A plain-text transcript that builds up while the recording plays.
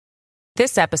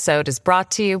This episode is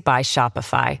brought to you by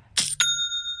Shopify.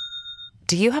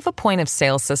 Do you have a point of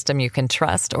sale system you can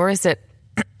trust, or is it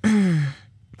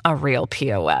a real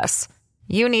POS?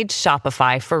 You need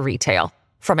Shopify for retail.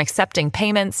 From accepting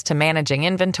payments to managing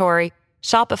inventory,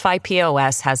 Shopify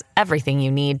POS has everything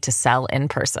you need to sell in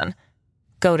person.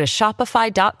 Go to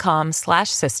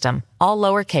shopify.com/system, all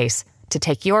lowercase, to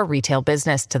take your retail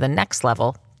business to the next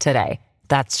level today.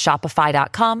 That's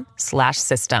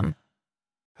shopify.com/system.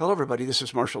 Hello, everybody. This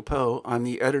is Marshall Poe. I'm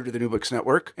the editor of the New Books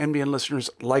Network. NBN listeners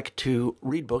like to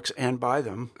read books and buy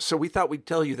them. So we thought we'd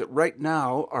tell you that right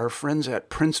now, our friends at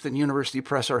Princeton University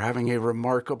Press are having a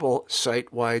remarkable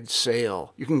site-wide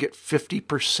sale. You can get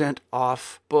 50%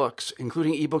 off books,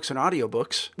 including ebooks and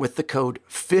audiobooks, with the code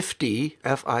 50,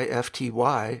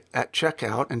 F-I-F-T-Y, at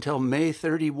checkout until May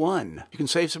 31. You can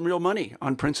save some real money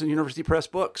on Princeton University Press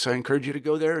books. I encourage you to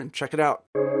go there and check it out.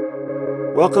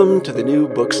 Welcome to the New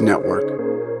Books Network.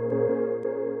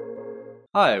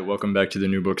 Hi, welcome back to the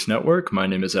New Books Network. My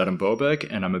name is Adam Bobeck,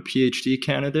 and I'm a PhD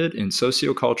candidate in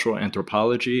sociocultural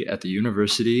anthropology at the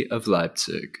University of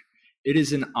Leipzig. It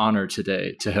is an honor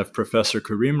today to have Professor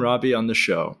Karim Rabi on the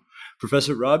show.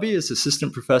 Professor Rabi is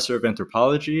Assistant Professor of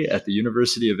Anthropology at the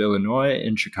University of Illinois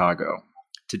in Chicago.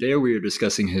 Today we are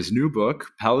discussing his new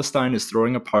book, Palestine is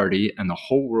Throwing a Party and the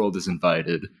Whole World is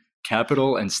Invited,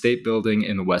 Capital and State Building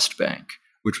in the West Bank,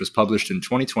 which was published in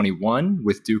 2021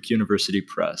 with Duke University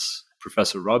Press.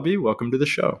 Professor Rabi, welcome to the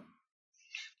show.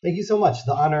 Thank you so much.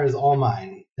 The honor is all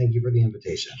mine. Thank you for the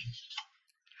invitation.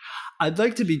 I'd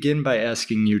like to begin by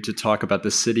asking you to talk about the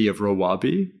city of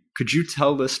Rawabi. Could you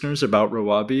tell listeners about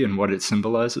Rawabi and what it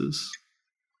symbolizes?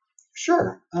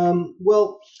 Sure. As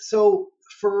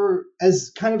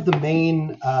kind of the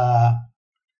main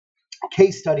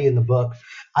case study in the book,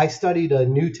 I studied a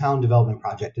new town development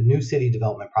project, a new city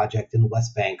development project in the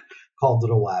West Bank called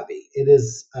Rawabi.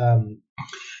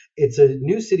 It's a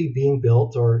new city being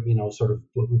built, or sort of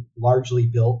largely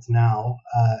built now,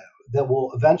 that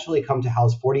will eventually come to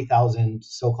house 40,000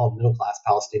 so-called middle-class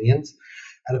Palestinians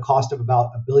at a cost of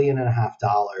about $1.5 billion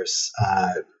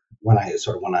when I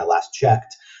last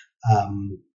checked.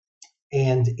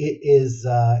 And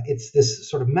it's this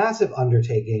sort of massive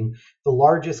undertaking, the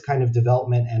largest kind of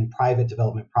development and private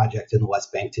development project in the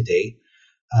West Bank to date.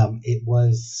 It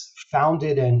was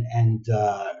founded and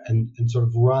sort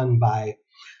of run by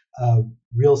a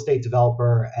real estate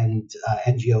developer and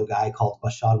NGO guy called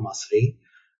Bashar Masri,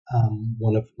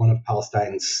 one of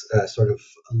Palestine's sort of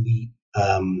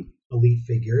elite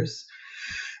figures.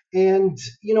 And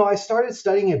I started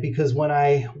studying it because when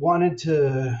I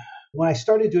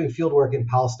started doing field work in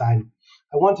Palestine,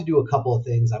 I wanted to do a couple of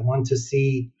things. I wanted to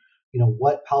see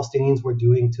what Palestinians were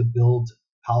doing to build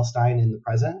Palestine in the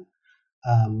present,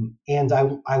 and I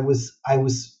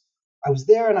was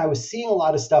there, and I was seeing a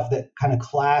lot of stuff that kind of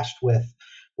clashed with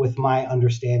my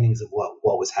understandings of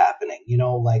what was happening.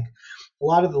 Like a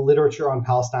lot of the literature on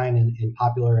Palestine in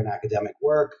popular and academic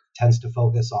work tends to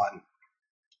focus on,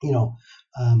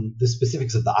 the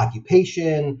specifics of the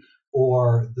occupation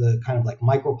or the kind of like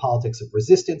micropolitics of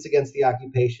resistance against the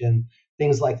occupation,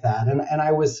 things like that. And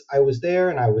I was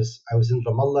there, and I was in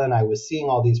Ramallah, and I was seeing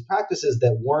all these practices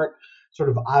that weren't sort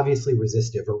of obviously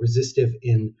resistive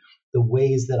in the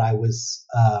ways that I was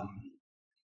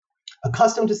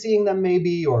accustomed to seeing them,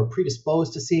 maybe, or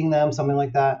predisposed to seeing them, something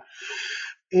like that.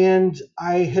 And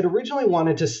I had originally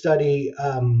wanted to study,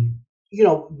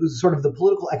 sort of the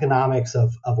political economics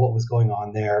of what was going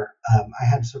on there. I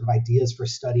had sort of ideas for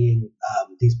studying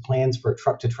these plans for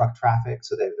truck-to-truck traffic.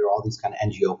 So there are all these kind of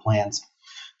NGO plans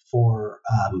for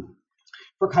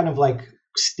kind of like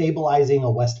stabilizing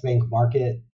a West Bank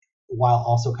market, while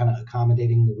also kind of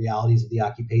accommodating the realities of the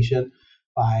occupation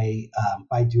by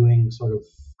doing sort of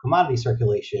commodity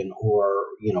circulation, or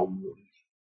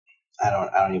I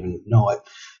don't even know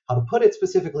how to put it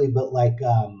specifically, but like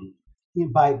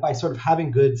by sort of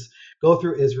having goods go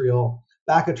through Israel,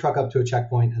 back a truck up to a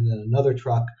checkpoint, and then another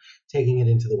truck taking it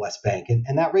into the West Bank,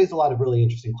 and that raised a lot of really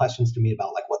interesting questions to me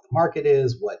about like what the market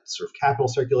is, what sort of capital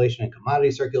circulation and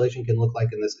commodity circulation can look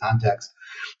like in this context.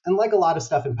 And like a lot of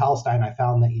stuff in Palestine, I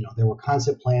found that there were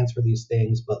concept plans for these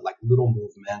things, but like little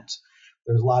movement.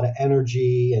 There's a lot of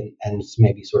energy and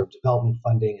maybe sort of development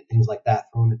funding and things like that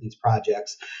thrown at these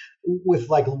projects with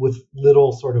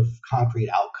little sort of concrete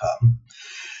outcome.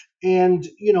 And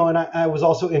and I was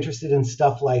also interested in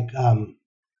stuff like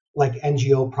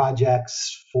NGO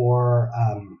projects for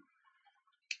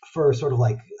sort of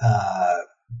like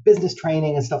business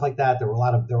training and stuff like that. There were a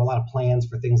lot of plans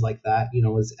for things like that,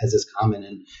 as is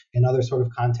common in other sort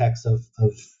of contexts of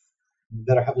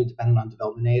that are heavily dependent on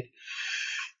development aid.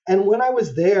 And when I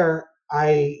was there,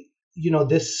 I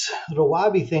this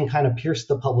Rawabi thing kind of pierced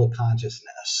the public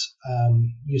consciousness.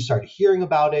 You started hearing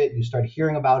about it. You started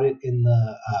hearing about it in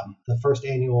the first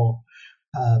annual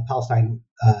Palestine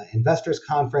Investors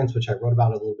Conference, which I wrote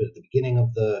about a little bit at the beginning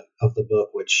of the book,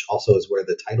 which also is where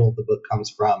the title of the book comes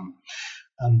from.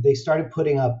 They started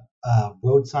putting up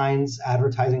road signs,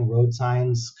 advertising road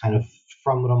signs, kind of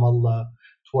from Ramallah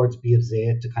towards Bir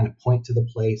Zayed to kind of point to the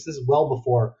place. This is well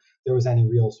before there was any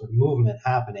real sort of movement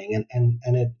happening, and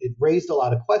it raised a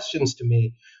lot of questions to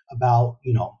me about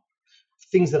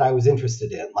things that I was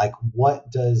interested in, like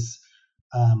what does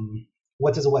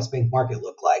a West Bank market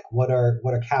look like? What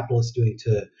are capitalists doing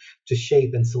to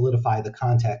shape and solidify the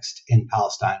context in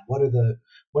Palestine? What are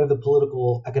the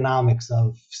political economics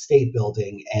of state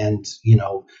building and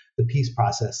the peace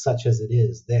process, such as it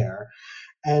is there?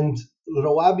 And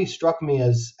Rawabi struck me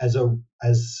as a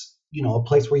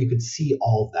place where you could see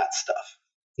all of that stuff.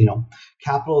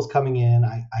 Capital is coming in.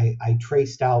 I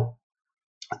traced out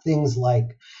things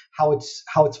like how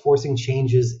it's forcing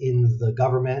changes in the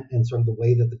government and sort of the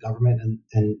way that the government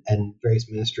and various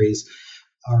ministries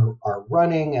are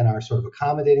running and are sort of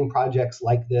accommodating projects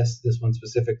like this one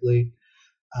specifically.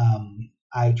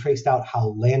 I traced out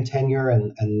how land tenure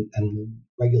and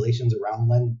regulations around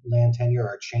land tenure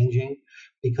are changing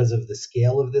because of the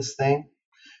scale of this thing.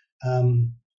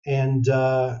 And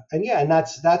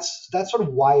that's sort of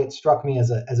why it struck me as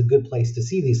a good place to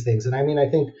see these things. And I mean, I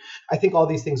think all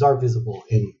these things are visible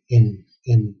in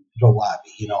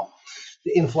Rawabi.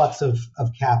 The influx of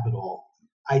capital,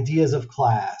 ideas of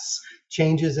class,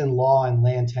 changes in law and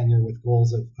land tenure with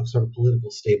goals of sort of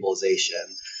political stabilization,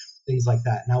 things like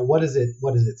that. Now, what does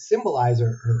it symbolize,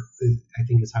 or I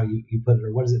think is how you put it,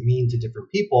 or what does it mean to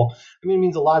different people? I mean, it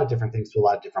means a lot of different things to a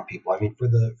lot of different people. I mean, for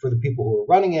the people who are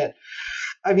running it,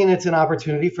 I mean, it's an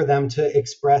opportunity for them to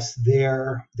express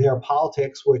their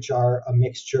politics, which are a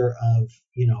mixture of,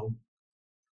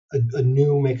 a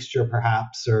new mixture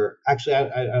perhaps, or actually,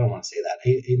 I don't want to say that,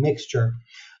 a mixture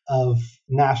of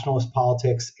nationalist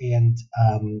politics and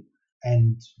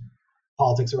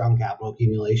politics around capital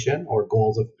accumulation or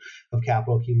goals of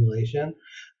capital accumulation.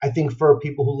 I think for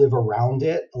people who live around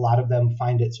it, a lot of them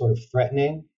find it sort of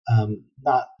threatening.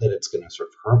 Not that it's going to sort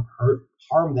of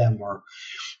harm them or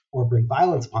bring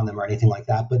violence upon them or anything like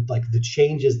that, but like the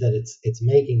changes that it's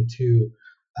making to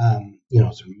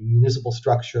sort of municipal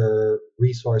structure,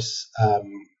 resource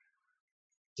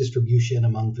distribution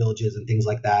among villages and things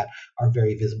like that are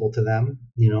very visible to them.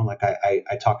 Like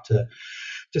I talked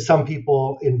to some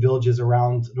people in villages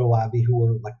around Rawabi who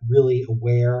were like really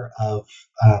aware of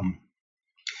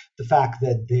the fact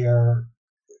that they're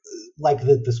like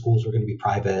that the schools were going to be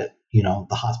private, the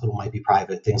hospital might be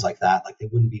private, things like that. Like they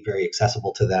wouldn't be very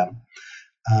accessible to them.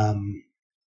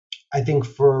 I think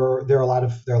there are a lot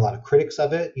of critics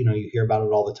of it. You hear about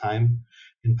it all the time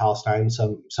in Palestine.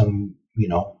 Some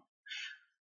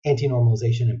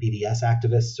anti-normalization and BDS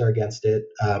activists are against it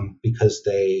because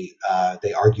they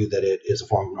argue that it is a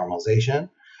form of normalization.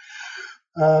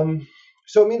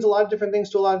 So it means a lot of different things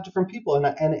to a lot of different people,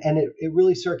 and it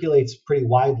really circulates pretty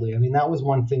widely. I mean, that was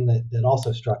one thing that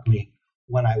also struck me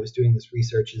when I was doing this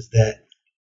research, is that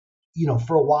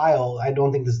for a while, I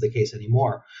don't think this is the case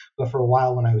anymore, but for a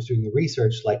while when I was doing the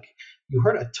research, like you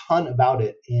heard a ton about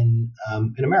it in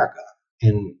America,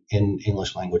 in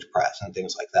English language press and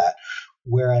things like that,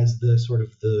 whereas the sort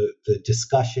of the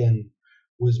discussion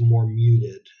was more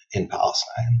muted in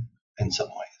Palestine in some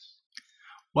ways.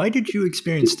 Why did you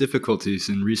experience difficulties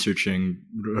in researching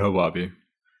Rawabi?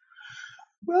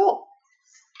 Well,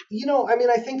 I mean,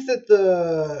 I think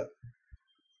that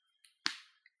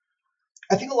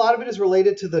I think a lot of it is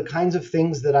related to the kinds of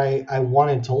things that I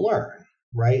wanted to learn,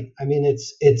 right? I mean,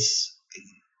 it's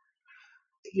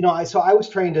so I was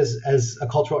trained as a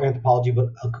cultural anthropologist,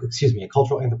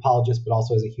 but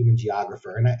also as a human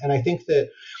geographer, and I think that,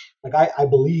 like, I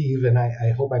believe, and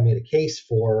I hope I made a case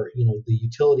for, the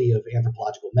utility of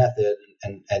anthropological method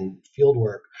and field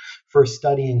work for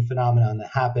studying phenomena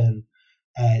that happen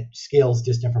at scales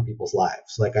distant from people's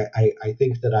lives. Like, I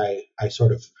think that I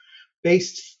sort of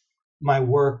based my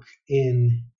work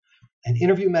in an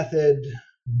interview method,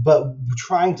 but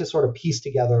trying to sort of piece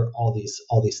together all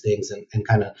these things and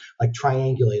kind of like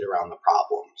triangulate around the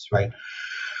problems, right?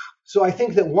 So I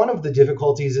think that one of the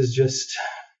difficulties is just,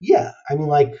 I mean,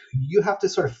 like, you have to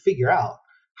sort of figure out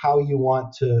how you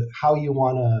want to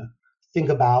think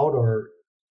about, or,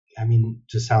 I mean,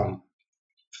 to sound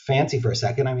fancy for a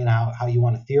second, I mean, how you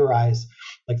want to theorize,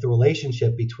 like, the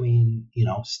relationship between,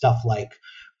 stuff like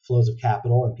flows of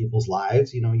capital and people's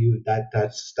lives.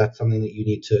 That's something that you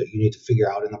need to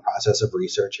figure out in the process of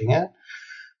researching it.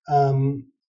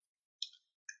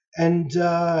 And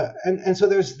so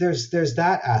there's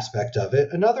that aspect of it.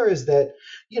 Another is that,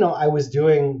 I was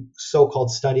doing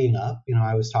so-called studying up.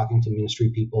 I was talking to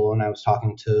ministry people, and I was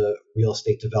talking to real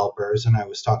estate developers, and I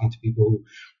was talking to people who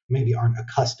maybe aren't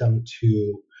accustomed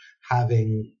to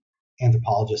having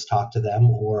anthropologists talk to them.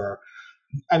 Or,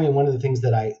 one of the things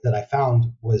that I found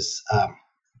was,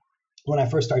 when I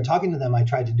first started talking to them, I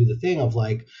tried to do the thing of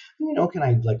like, can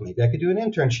I, like, maybe I could do an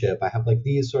internship. I have like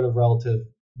these sort of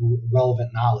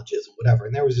relevant knowledges and whatever.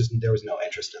 And there was no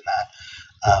interest in that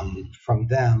from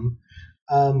them.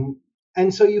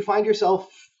 And so you find yourself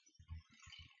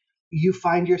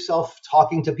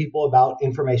talking to people about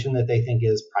information that they think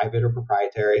is private or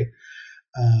proprietary,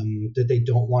 that they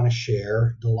don't want to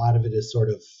share. A lot of it is sort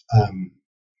of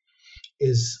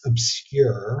is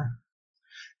obscure.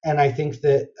 And I think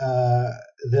that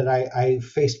I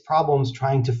faced problems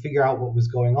trying to figure out what was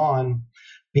going on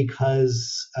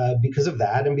because of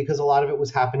that, and because a lot of it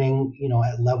was happening,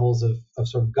 at levels of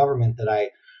sort of government that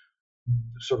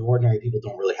sort of ordinary people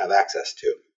don't really have access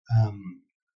to.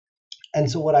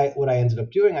 And so what I ended up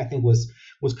doing, I think, was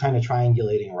kind of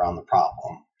triangulating around the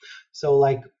problem. So,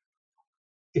 like,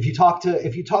 if you talk to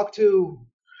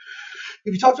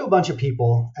a bunch of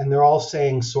people and they're all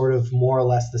saying sort of more or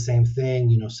less the same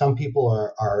thing, some people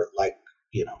are like,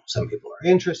 some people are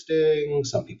interesting,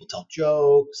 some people tell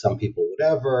jokes, some people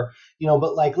whatever,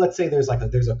 but like, let's say there's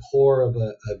a core of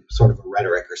a sort of a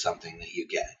rhetoric or something that you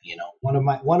get. One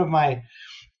of my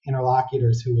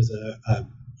interlocutors, who was a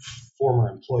former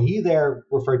employee there,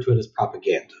 referred to it as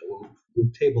propaganda. We'll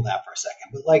table that for a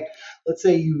second. But like, let's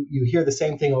say you hear the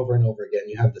same thing over and over again.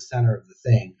 You have the center of the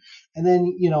thing. And then,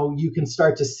 you can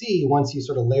start to see, once you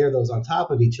sort of layer those on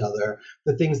top of each other,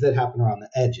 the things that happen around the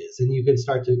edges. And you can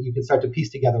start to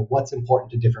piece together what's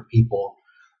important to different people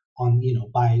on,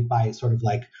 by sort of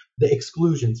like the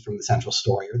exclusions from the central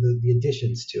story, or the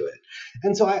additions to it.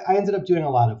 And so I ended up doing a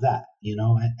lot of that,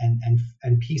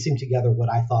 and piecing together what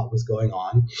I thought was going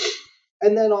on.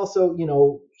 And then also,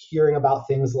 hearing about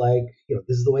things like,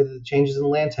 this is the way that the changes in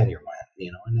land tenure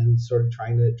went, and then sort of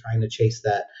trying to chase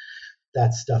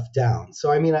that stuff down.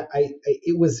 So,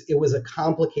 it was a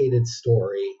complicated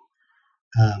story.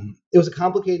 It was a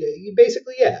complicated,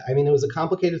 basically, yeah. It was a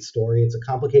complicated story. It's a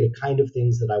complicated kind of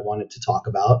things that I wanted to talk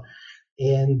about.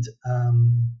 And,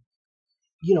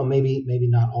 maybe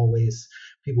not always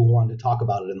people wanted to talk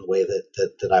about it in the way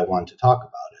that I wanted to talk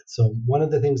about it. So one of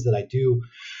the things that I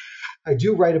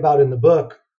do write about in the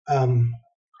book,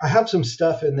 I have some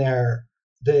stuff in there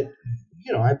that,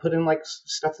 I put in like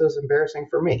stuff that was embarrassing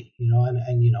for me,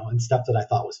 and stuff that I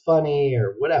thought was funny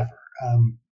or whatever.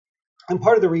 And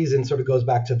part of the reason sort of goes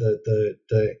back to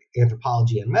the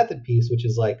anthropology and method piece, which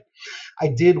is like, I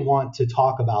did want to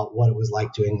talk about what it was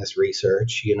like doing this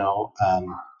research,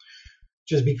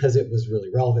 just because it was really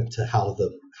relevant to how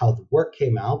the work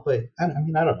came out. But I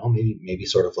don't know, maybe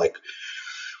sort of like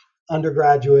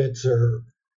undergraduates or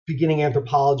beginning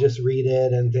anthropologists read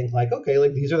it and think like, okay,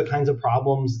 like these are the kinds of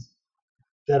problems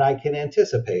that I can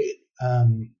anticipate.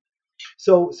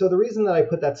 So the reason that I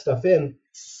put that stuff in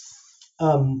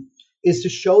is to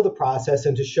show the process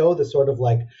and to show the sort of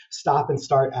like stop and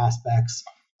start aspects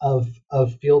of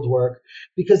field work,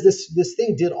 because this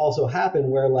thing did also happen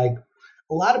where like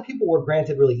a lot of people were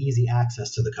granted really easy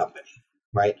access to the company,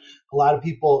 right? A lot of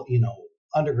people,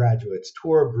 undergraduates,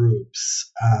 tour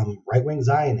groups, right-wing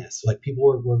Zionists, like people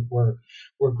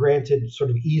were granted sort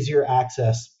of easier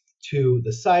access to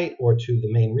the site or to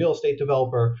the main real estate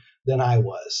developer than I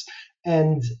was.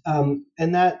 And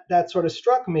that sort of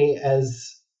struck me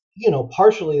as,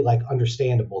 partially like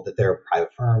understandable that they're a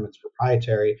private firm, it's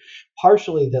proprietary,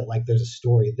 partially that like there's a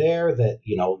story there that,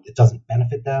 it doesn't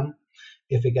benefit them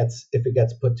if it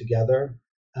gets put together.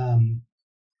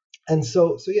 And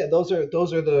so yeah, those are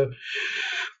the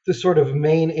sort of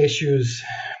main issues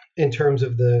in terms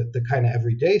of the kind of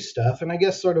everyday stuff. And I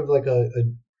guess sort of like a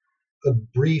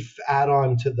brief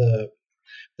add-on to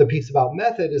the piece about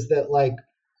method is that like,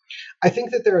 I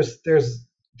think that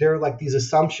there are like these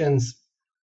assumptions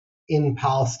in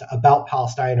Palestine about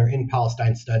Palestine or in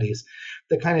Palestine studies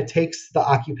that kind of takes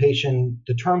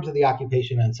the terms of the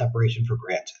occupation and separation for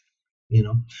granted,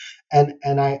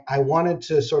 and I wanted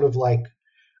to sort of like,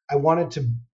 I wanted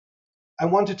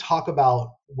to talk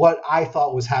about what I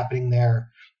thought was happening there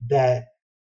that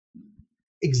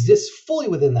exists fully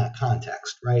within that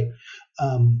context, right?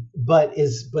 But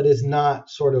is not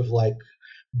sort of like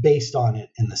based on it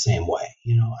in the same way.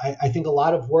 I think a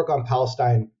lot of work on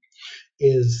Palestine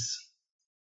is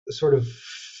sort of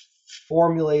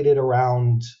formulated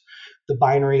around the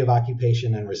binary of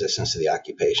occupation and resistance to the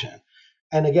occupation.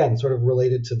 And again, sort of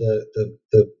related to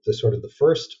the sort of the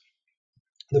first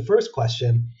The first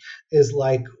question is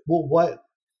like, well,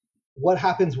 what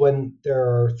happens when there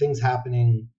are things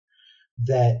happening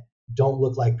that don't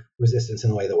look like resistance in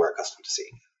the way that we're accustomed to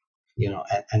seeing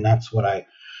it, and that's what I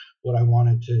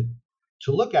wanted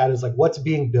to look at, is like what's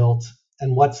being built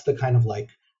and what's the kind of like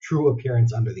true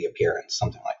appearance under the appearance,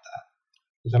 something like that.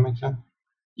 Does that make sense?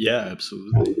 Yeah,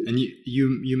 absolutely. And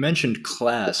you mentioned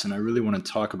class, and I really want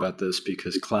to talk about this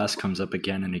because class comes up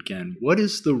again and again. What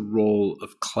is the role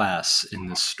of class in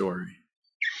this story?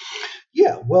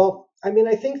 Yeah, well, I mean,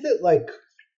 I think that like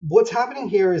what's happening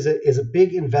here is a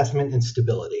big investment in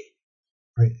stability,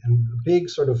 right? And a big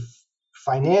sort of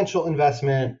financial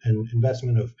investment and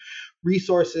investment of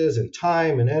resources and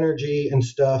time and energy and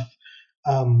stuff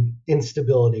in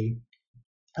stability.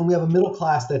 And we have a middle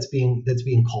class that's being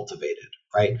cultivated,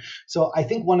 right? So I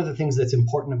think one of the things that's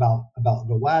important about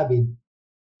Rawabid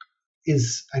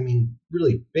is, I mean,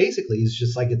 really basically is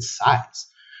just like its size.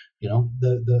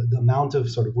 The amount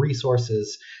of sort of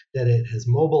resources that it has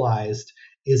mobilized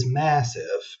is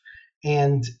massive,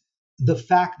 and the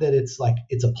fact that it's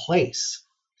a place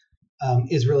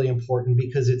is really important,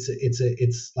 because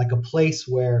it's like a place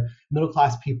where middle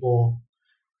class people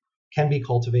can be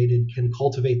cultivated, can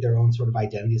cultivate their own sort of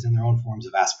identities and their own forms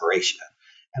of aspiration.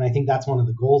 And I think that's one of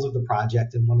the goals of the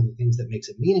project, and one of the things that makes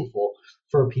it meaningful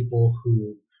for people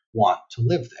who want to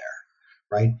live there,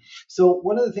 right? So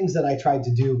one of the things that I tried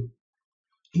to do,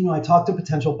 I talked to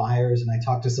potential buyers and I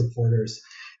talked to supporters,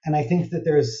 and I think that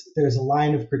there's a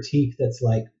line of critique that's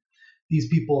like, these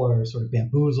people are sort of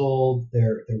bamboozled,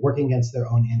 they're working against their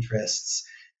own interests.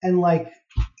 And like,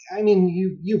 I mean,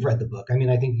 you've read the book. I mean,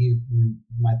 I think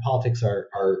my politics are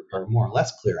more or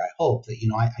less clear. I hope that,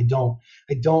 I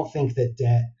don't think that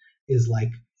debt is like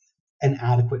an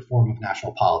adequate form of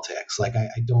national politics. Like, I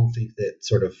don't think that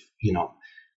sort of,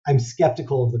 I'm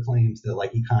skeptical of the claims that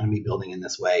like economy building in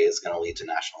this way is going to lead to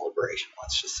national liberation,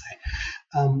 let's just say.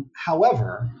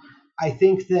 However, I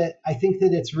think that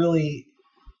it's really,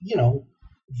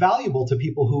 valuable to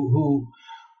people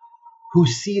who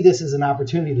see this as an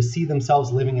opportunity to see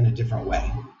themselves living in a different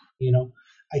way.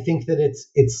 I think that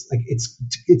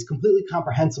it's completely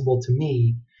comprehensible to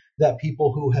me that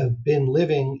people who have been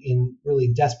living in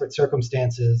really desperate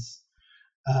circumstances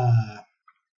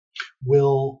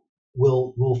will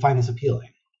find this appealing.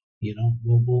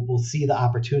 We'll see the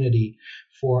opportunity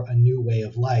for a new way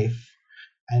of life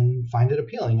and find it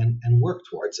appealing and work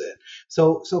towards it.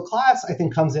 So class, I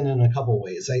think, comes in a couple of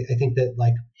ways. I think that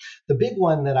like the big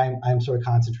one that I'm sort of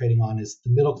concentrating on is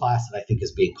the middle class that I think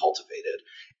is being cultivated.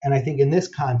 And I think in this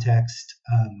context,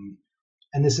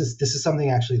 and this is something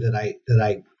actually that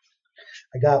I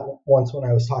got once when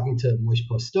I was talking to Moishe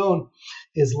Postone,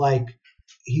 is like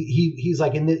he's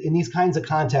like in these kinds of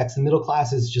contexts, the middle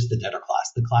class is just the debtor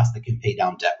class, the class that can pay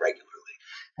down debt regularly.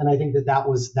 And I think that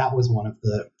was one of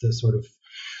the sort of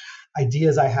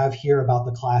ideas I have here about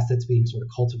the class that's being sort of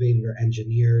cultivated or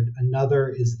engineered. Another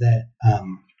is that,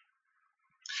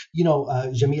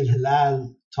 Jamil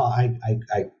Hilal,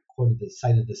 I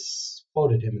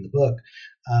quoted him in the book.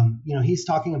 He's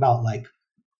talking about like,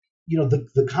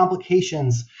 the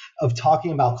complications of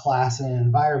talking about class in an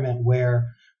environment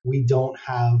where we don't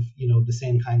have, the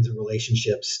same kinds of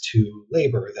relationships to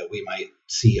labor that we might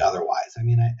see otherwise. I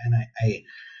mean,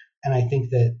 I think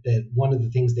that one of the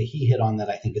things that he hit on that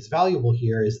I think is valuable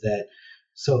here is that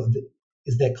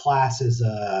class is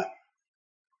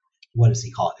what does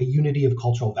he call it? A unity of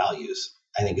cultural values,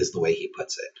 I think is the way he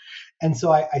puts it. And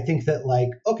so I think that like,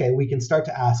 okay, we can start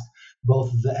to ask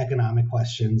both the economic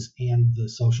questions and the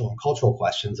social and cultural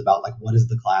questions about like, what is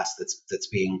the class that's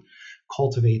being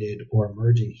cultivated or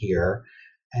emerging here?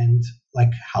 And like,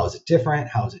 how is it different?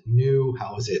 How is it new?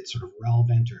 How is it sort of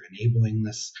relevant or enabling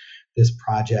this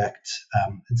project?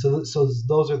 And so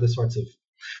those are the sorts of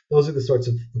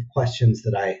questions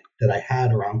that I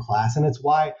had around class. And it's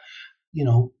why,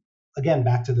 again,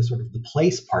 back to the sort of the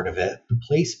place part of it, the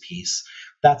place piece.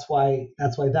 That's why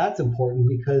that's important,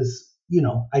 because,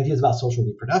 ideas about social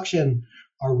reproduction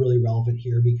are really relevant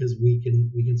here, because we can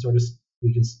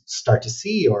start to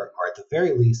see, or at the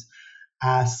very least,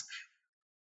 ask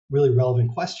really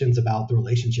relevant questions about the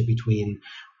relationship between,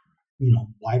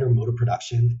 wider mode of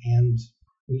production and,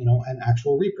 and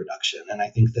actual reproduction. And I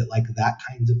think that like that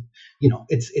kind of,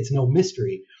 it's no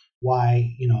mystery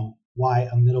why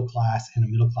a middle class in a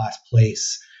middle class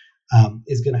place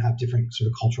is going to have different sort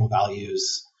of cultural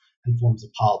values and forms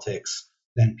of politics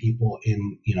than people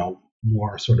in,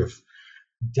 more sort of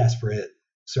desperate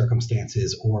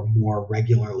circumstances or more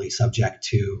regularly subject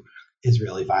to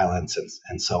Israeli violence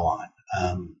and so on.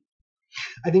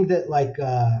 I think that like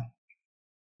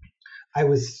I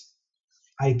was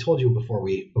I told you before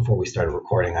we started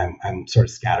recording, I'm sort of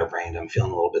scatterbrained. I'm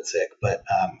feeling a little bit sick, but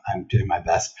I'm doing my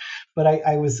best. But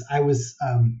I was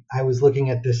looking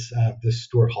at this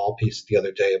Stuart Hall piece the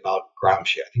other day about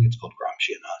Gramsci. I think it's called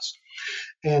Gramsci and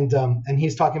Us, and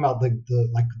he's talking about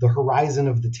the horizon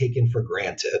of the taken for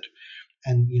granted,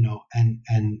 and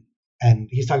and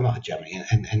he's talking about hegemony,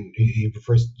 and he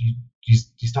refers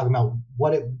he's talking about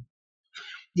what it.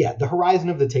 Yeah, the horizon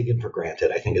of the taken for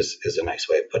granted, I think, is a nice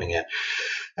way of putting it,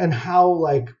 and how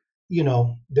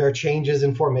there are changes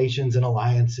in formations and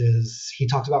alliances. He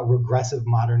talks about regressive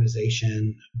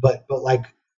modernization, but like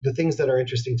the things that are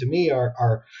interesting to me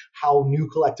are how new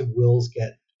collective wills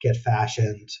get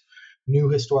fashioned, new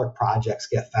historic projects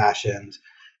get fashioned,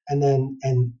 and then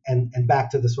and back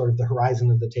to the sort of the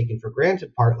horizon of the taken for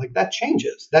granted part. Like that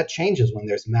changes when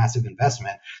there's massive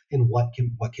investment in what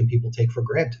can people take for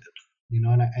granted.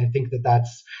 And I think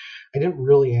that's, I didn't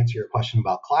really answer your question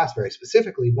about class very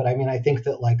specifically, but I mean, I think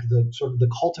that like the sort of the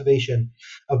cultivation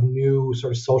of new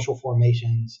sort of social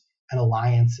formations and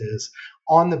alliances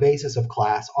on the basis of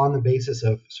class, on the basis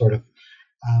of sort of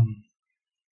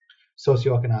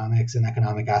socioeconomics and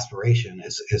economic aspiration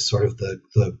is sort of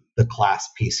the class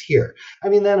piece here. I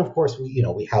mean, then of course we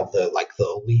have the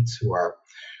elites who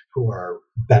are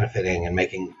benefiting and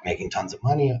making tons of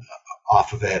money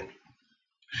off of it,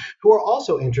 who are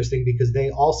also interesting because they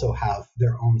also have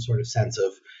their own sort of sense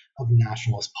of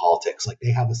nationalist politics. Like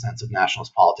they have a sense of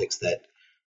nationalist politics that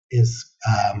is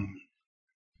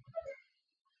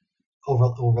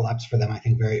overlaps for them, I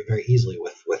think, very, very easily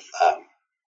with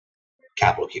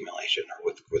capital accumulation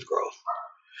or with growth.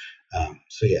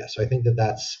 So I think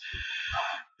that's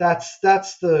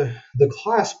the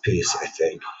class piece, I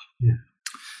think. Yeah.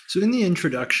 So in the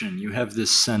introduction, you have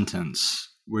this sentence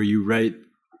where you write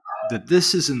that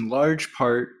this is in large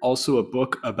part also a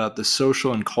book about the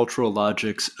social and cultural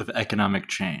logics of economic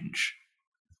change.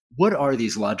 What are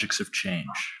these logics of change?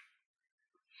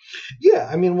 Yeah,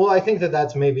 I mean, well, I think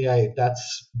that's maybe an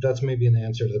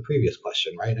answer to the previous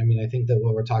question, right? I mean, I think that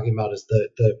what we're talking about is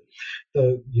the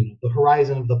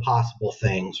horizon of the possible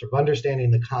things, sort of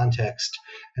understanding the context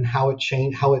and how it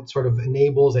sort of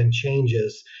enables and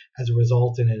changes as a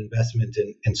result in an investment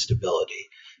in stability.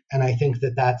 And I think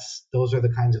those are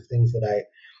the kinds of things that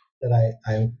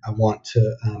I want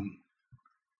to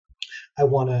I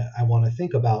want to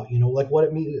think about, like what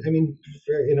it means. I mean,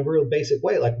 in a real basic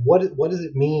way, like what does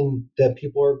it mean that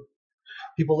people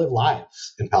live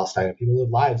lives in Palestine, and people live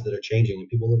lives that are changing, and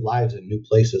people live lives in new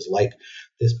places like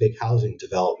this big housing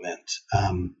development.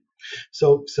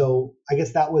 So I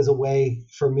guess that was a way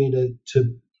for me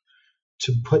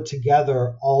to put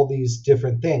together all these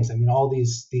different things. I mean, all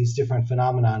these different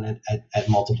phenomenon at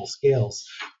multiple scales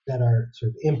that are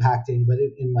sort of impacting, but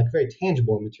in like very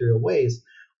tangible and material ways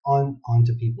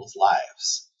onto people's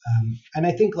lives. And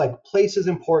I think like place is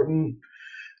important.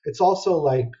 It's also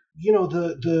like,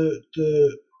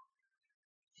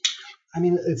 I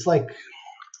mean, it's like,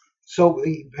 so,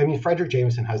 I mean, Frederick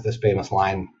Jameson has this famous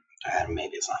line, and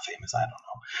maybe it's not famous, I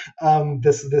don't know.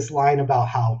 This line about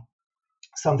how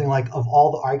something like of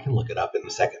all the, I can look it up in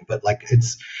a second, but like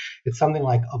it's something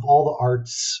like of all the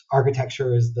arts,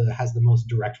 architecture has the most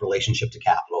direct relationship to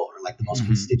capital, or like the most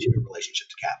constitutive relationship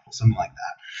to capital, something like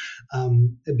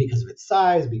that, because of its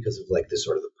size, because of like this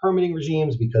sort of the permitting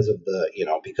regimes, because of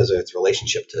its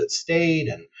relationship to state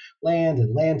and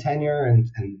land tenure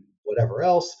and whatever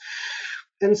else.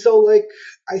 And so like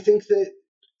I think that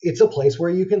it's a place where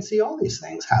you can see all these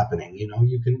things happening.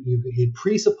 It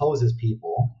presupposes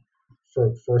people.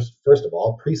 First of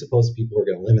all, presupposes people are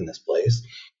going to live in this place,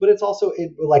 but it's also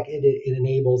it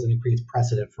enables and it creates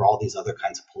precedent for all these other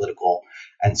kinds of political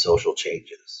and social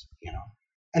changes,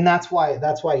 and that's why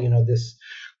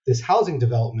this housing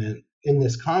development in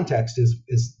this context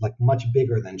is like much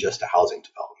bigger than just a housing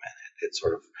development. It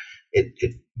sort of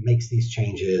it makes these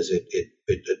changes. It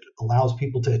allows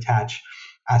people to attach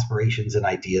aspirations and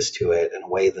ideas to it in a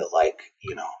way that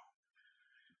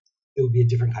it would be a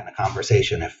different kind of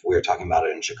conversation if we were talking about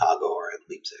it in Chicago or in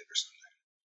Leipzig or something.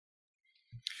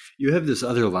 You have this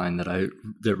other line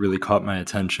that really caught my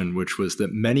attention, which was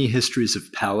that many histories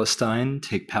of Palestine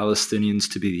take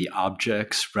Palestinians to be the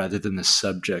objects rather than the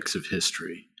subjects of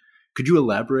history. Could you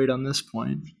elaborate on this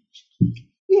point?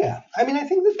 Yeah, I mean, I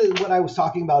think that what I was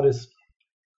talking about is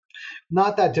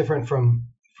not that different from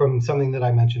something that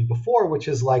I mentioned before, which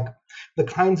is like the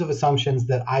kinds of assumptions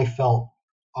that I felt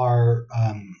are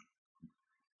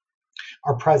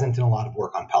present in a lot of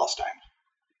work on Palestine,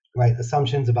 right?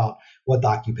 Assumptions about what the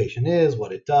occupation is,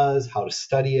 what it does, how to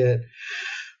study it.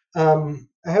 I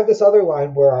have this other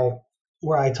line where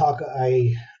I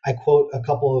quote a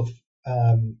couple of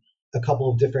a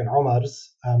couple of different Omars.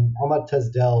 Omar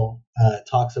Tezdel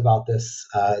talks about this,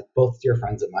 both dear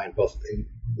friends of mine, both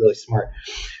really smart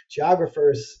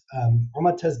geographers.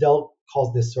 Omar Tezdel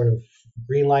calls this sort of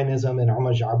green lineism, and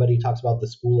Omar Jarbari talks about the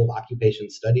School of Occupation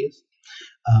Studies,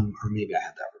 or maybe I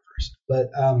had that reversed.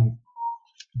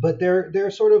 But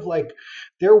they're sort of like,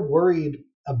 they're worried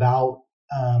about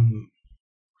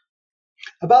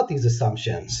these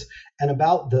assumptions and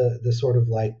about the sort of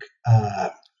like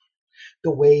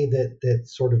the way that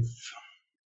sort of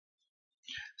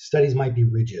studies might be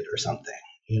rigid or something,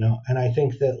 And I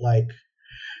think that, like,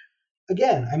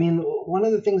 again, I mean, one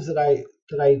of the things that I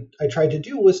tried to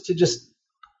do was to just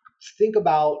think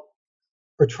about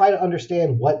or try to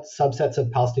understand what subsets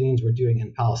of Palestinians were doing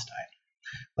in Palestine.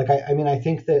 Like, I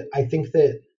think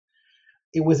that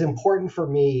it was important for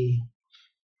me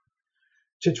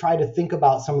to try to think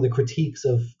about some of the critiques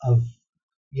of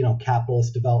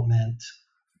capitalist development,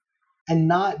 and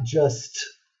not just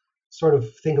sort of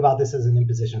think about this as an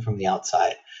imposition from the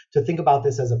outside, to think about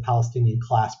this as a Palestinian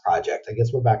class project. I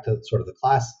guess we're back to sort of the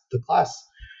class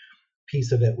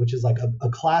piece of it, which is like a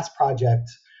class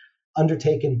project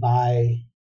undertaken by,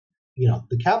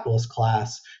 the capitalist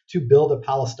class to build a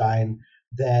Palestine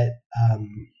that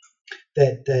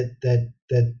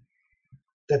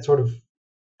sort of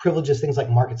privileges things like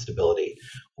market stability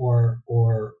or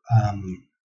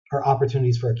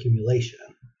opportunities for accumulation.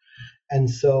 And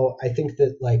so I think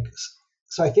that,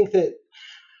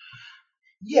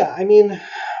 yeah, I mean,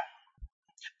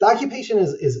 the occupation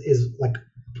is like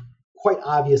quite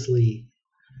obviously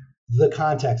the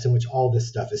context in which all this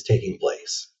stuff is taking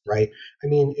place, right? I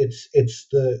mean, it's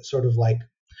the sort of like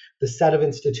the set of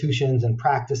institutions and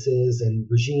practices and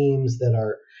regimes that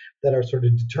are sort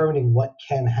of determining what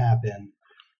can happen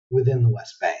within the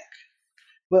West Bank.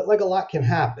 But like, a lot can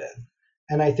happen.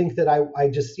 And I think that I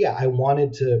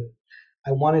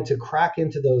wanted to crack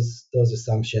into those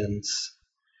assumptions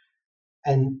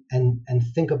and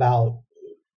think about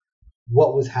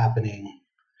what was happening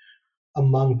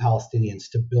among Palestinians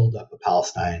to build up a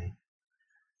Palestine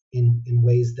in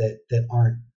ways that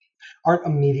aren't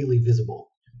immediately visible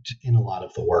in a lot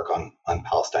of the work on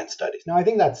Palestine studies. Now, I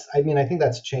think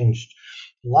that's changed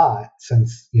a lot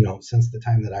since the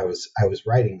time that I was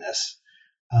writing this.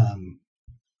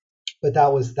 But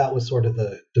that was sort of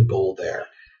the goal there.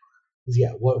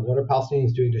 Yeah, what are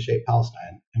Palestinians doing to shape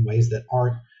Palestine in ways that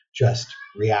aren't just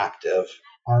reactive,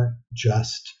 aren't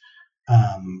just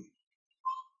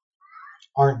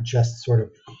sort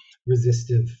of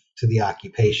resistive to the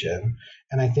occupation?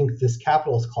 And I think this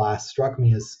capitalist class struck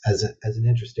me as an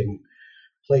interesting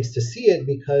place to see it,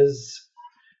 because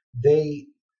they,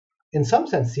 in some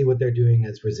sense, see what they're doing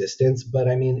as resistance. But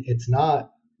I mean, it's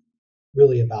not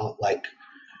really about like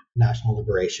national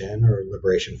liberation or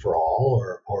liberation for all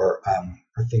or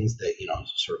things that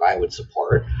sort of I would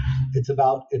support. It's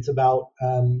about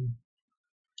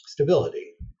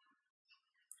stability.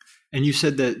 And you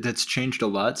said that that's changed a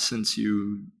lot since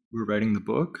you were writing the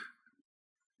book?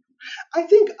 I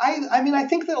think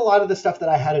that a lot of the stuff that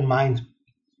I had in mind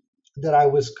that I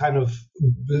was kind of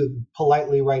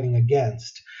politely writing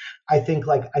against, I think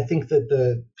that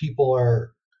the people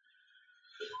are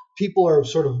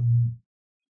sort of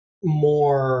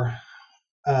more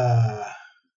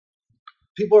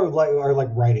people are like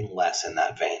writing less in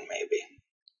that vein maybe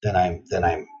than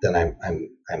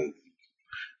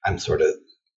I'm sort of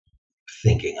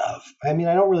thinking of. I mean,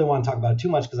 I don't really want to talk about it too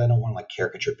much because I don't want to like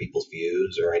caricature people's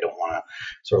views, or I don't want to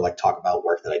sort of like talk about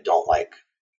work that I don't like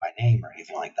by name or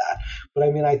anything like that. But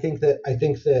I mean, I think that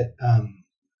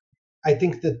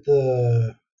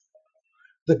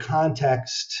the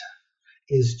context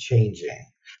is changing.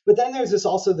 But then there's this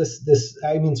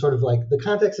I mean, sort of like the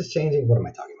context is changing. What am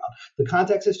I talking about? The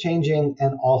context is changing,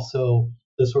 and also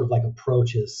the sort of like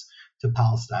approaches to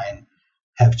Palestine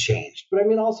have changed. But I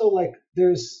mean, also like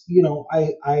there's,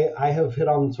 I have hit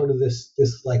on sort of this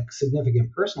like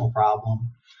significant personal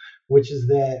problem, which is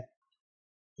that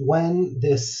when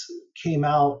this came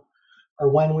out, or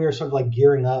when we were sort of like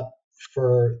gearing up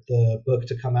for the book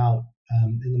to come out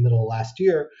in the middle of last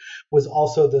year, was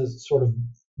also the sort of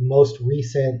most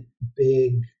recent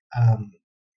big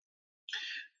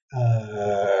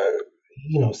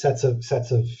sets of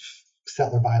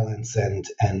settler violence and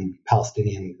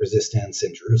Palestinian resistance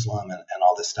in Jerusalem and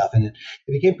all this stuff. And it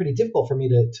became pretty difficult for me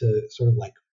to sort of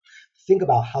like think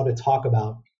about how to talk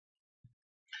about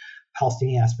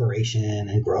Palestinian aspiration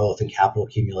and growth and capital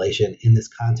accumulation in this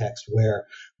context where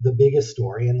the biggest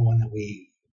story, and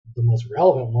the most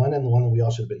relevant one, and the one that we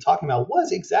all should have been talking about,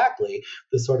 was exactly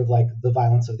the sort of like the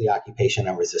violence of the occupation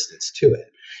and resistance to it.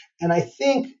 And I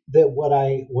think that what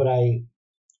I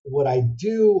what I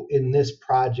do in this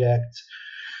project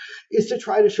is to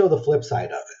try to show the flip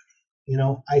side of it.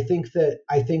 I think that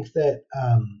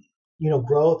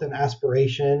growth and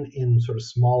aspiration in sort of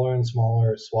smaller and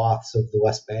smaller swaths of the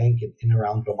West Bank and in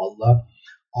around Ramallah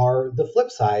are the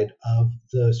flip side of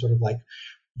the sort of like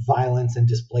violence and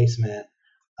displacement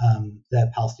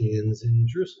that Palestinians in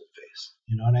Jerusalem face.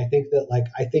 And I think that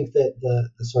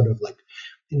the sort of like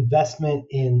investment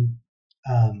in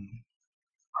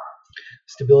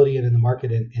stability and in the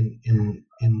market in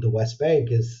the West Bank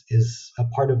is a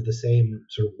part of the same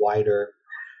sort of wider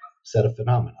set of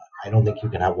phenomena. I don't think you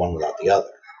can have one without the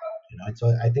other. And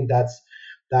so I think that's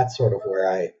sort of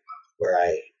where I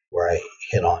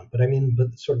hit on. But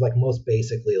sort of like most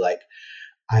basically, like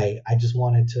I just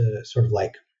wanted to sort of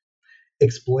like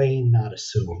explain, not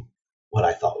assume what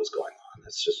I thought was going on.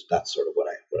 That's sort of what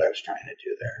I was trying to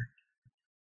do there.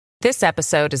 This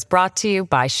episode is brought to you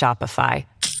by Shopify.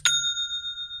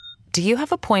 Do you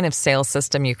have a point of sale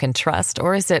system you can trust,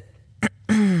 or is it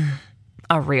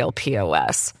a real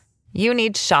POS? You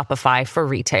need Shopify for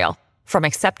retail. From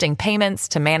accepting payments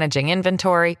to managing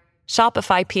inventory,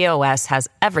 Shopify POS has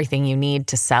everything you need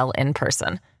to sell in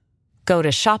person. Go to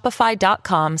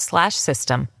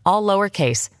shopify.com/system, all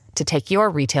lowercase, to take your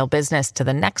retail business to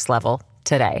the next level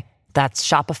today. That's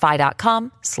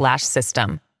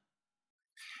shopify.com/system.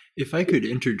 If I could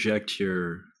interject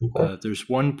here, there's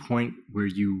one point where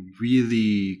you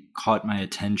really caught my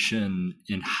attention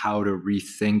in how to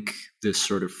rethink this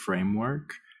sort of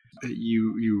framework.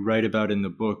 You write about in the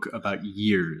book about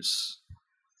years.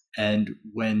 And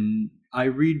when I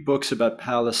read books about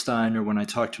Palestine or when I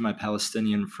talk to my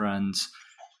Palestinian friends,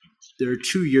 there are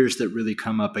 2 years that really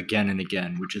come up again and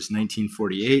again, which is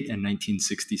 1948 and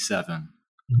 1967.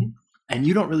 Mm-hmm. And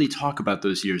you don't really talk about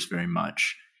those years very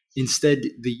much. Instead,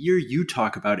 the year you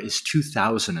talk about is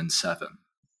 2007.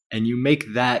 And you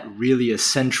make that really a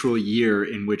central year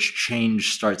in which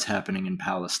change starts happening in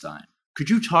Palestine. Could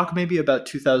you talk maybe about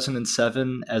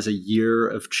 2007 as a year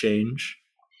of change?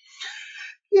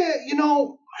 Yeah,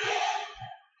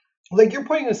 like you're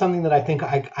pointing to something that I think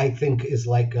is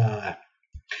like a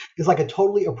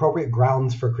totally appropriate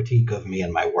grounds for critique of me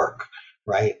and my work,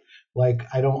 right? Like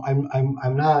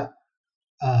I'm not.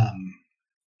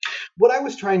 What I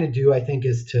was trying to do, I think,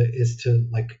 is to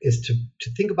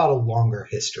think about a longer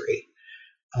history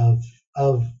of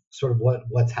sort of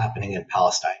what's happening in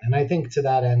Palestine. And I think to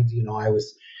that end,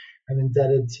 I'm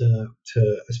indebted to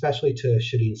especially to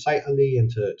Shireen Said-Ali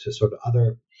and to sort of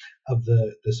other of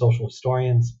the social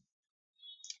historians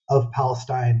of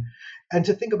Palestine, and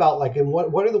to think about like in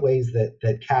what are the ways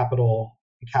that capital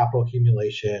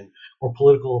accumulation or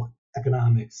political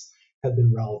economics have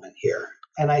been relevant here.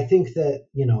 And I think that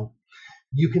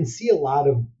you can see a lot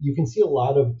of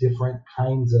different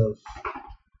kinds of.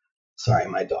 Sorry,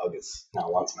 my dog now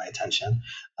wants my attention.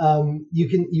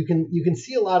 You can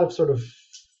see a lot of sort of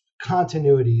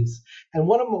continuities, and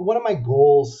one of my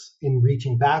goals in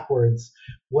reaching backwards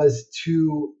was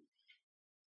to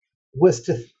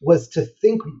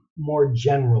think more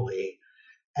generally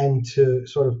and to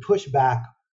sort of push back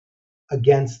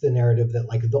against the narrative that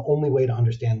like the only way to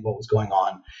understand what was going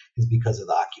on is because of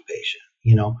the occupation.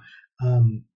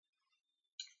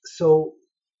 So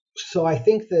I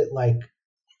think that like.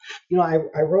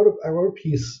 I wrote a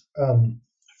piece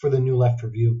for the New Left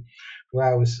Review where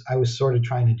I was sort of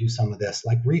trying to do some of this,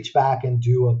 like reach back and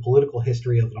do a political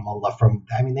history of Ramallah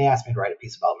they asked me to write a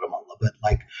piece about Ramallah, but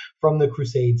like from the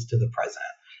Crusades to the present.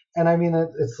 And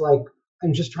it's like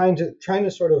I'm just trying to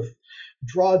sort of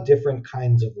draw different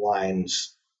kinds of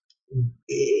lines.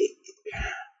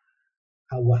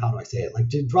 How do I say it? Like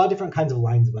to draw different kinds of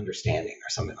lines of understanding or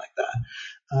something like that.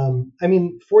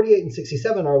 48 and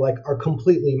 67 are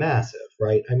completely massive,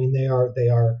 right? They are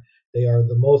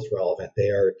the most relevant. They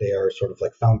are sort of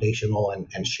like foundational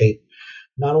and shape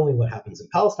not only what happens in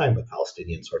Palestine, but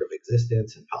Palestinian sort of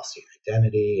existence and Palestinian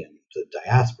identity and the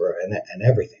diaspora and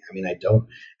everything. I don't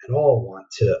at all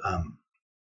want to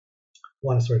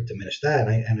sort of diminish that,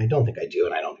 and I don't think I do,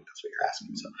 and I don't think that's what you're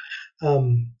asking. So,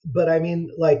 but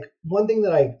like one thing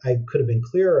that I could have been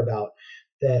clearer about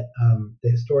that the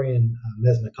historian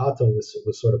Mesna Kato was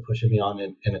sort of pushing me on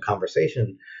in a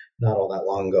conversation not all that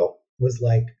long ago was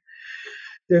like,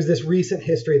 there's this recent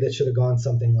history that should have gone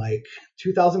something like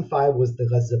 2005 was the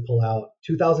Gaza pullout,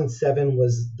 2007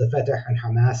 was the Fatah and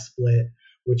Hamas split,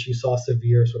 which you saw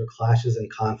severe sort of clashes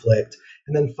and conflict,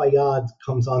 and then Fayyad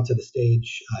comes onto the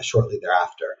stage shortly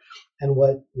thereafter. And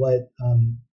what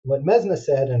Mesna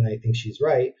said, and I think she's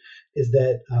right, is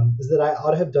that I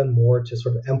ought to have done more to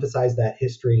sort of emphasize that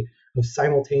history of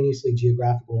simultaneously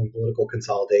geographical and political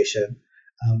consolidation.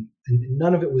 And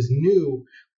none of it was new,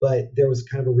 but there was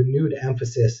kind of a renewed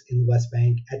emphasis in the West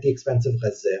Bank at the expense of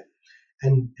Gaza.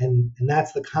 And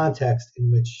that's the context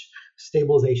in which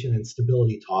stabilization and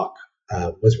stability talk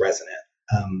was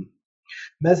resonant.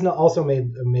 Mesna also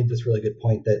made this really good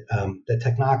point that that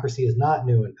technocracy is not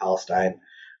new in Palestine,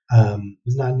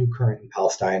 was not a new current in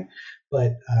Palestine,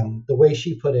 but the way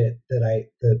she put it that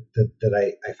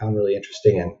I found really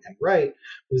interesting and right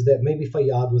was that maybe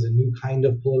Fayyad was a new kind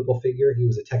of political figure. He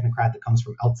was a technocrat that comes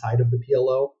from outside of the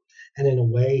PLO, and in a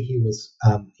way he was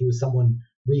someone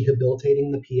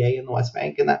rehabilitating the PA in the West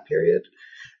Bank in that period.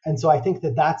 And so I think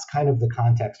that that's kind of the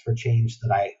context for change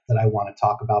that I want to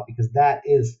talk about, because that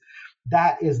is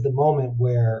the moment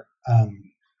where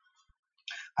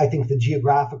I think the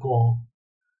geographical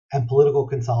and political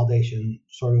consolidation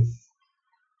sort of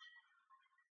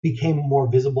became more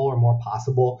visible or more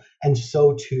possible, and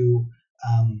so too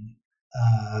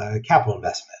capital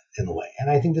investment in the way. And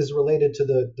I think this is related to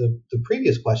the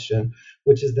previous question,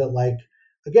 which is that, like,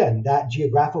 again, that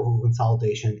geographical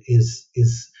consolidation is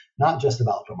not just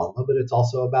about Ramallah, but it's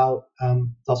also about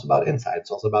inside.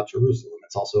 It's also about Jerusalem.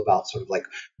 It's also about sort of like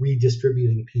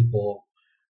redistributing people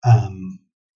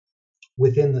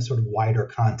within the sort of wider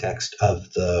context of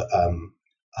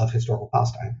historical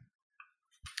Palestine.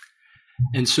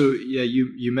 And so, yeah,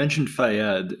 you mentioned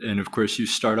Fayyad, and of course you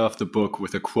start off the book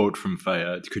with a quote from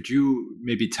Fayyad. Could you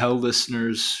maybe tell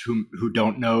listeners who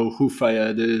don't know who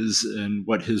Fayyad is and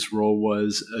what his role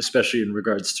was, especially in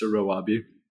regards to Rawabi?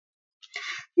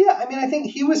 Yeah, I mean, I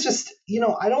think he was just,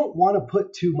 I don't want to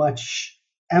put too much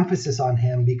emphasis on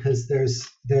him, because there's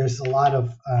a lot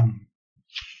of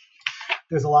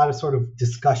sort of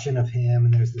discussion of him,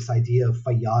 and there's this idea of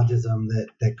Fayyadism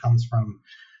that comes from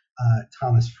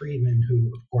Thomas Friedman,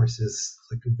 who of course is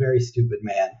like a very stupid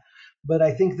man. But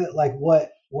I think that, like,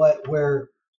 what we're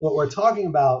talking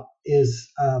about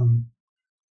is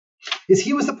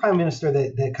he was the prime minister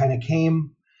that kind of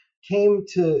came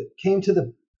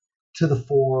to the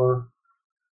fore.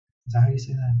 Is that how you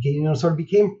say that? Sort of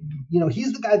became,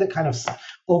 he's the guy that kind of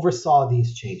oversaw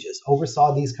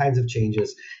these kinds of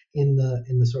changes in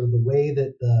the sort of the way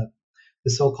that the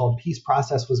so-called peace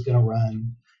process was going to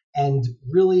run, and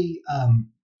really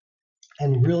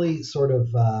sort of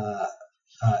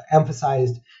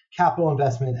emphasized capital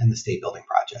investment and the state building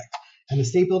project. And the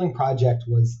state building project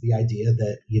was the idea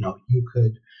that, you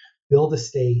could build a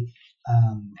state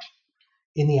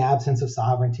in the absence of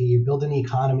sovereignty, you build an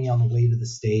economy on the way to the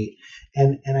state.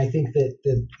 And I think that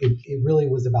it really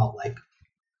was about, like,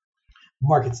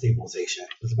 market stabilization.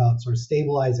 It was about sort of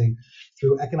stabilizing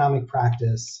through economic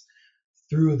practice,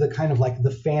 through the kind of like the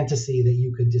fantasy that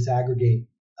you could disaggregate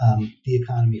the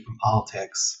economy from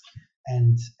politics.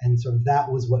 And sort of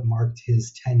that was what marked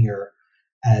his tenure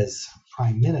as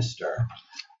prime minister.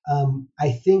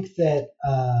 I think that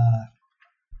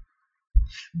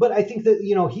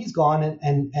he's gone,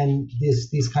 and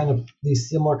these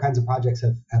similar kinds of projects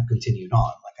have continued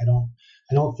on. Like, I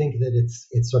don't think that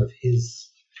it's sort of his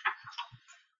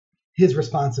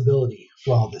responsibility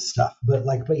for all this stuff. But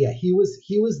yeah, he was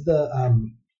the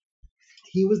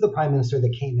prime minister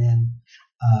that came in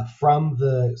from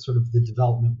the sort of the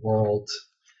development world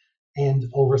and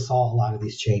oversaw a lot of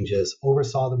these changes,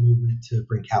 oversaw the movement to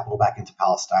bring capital back into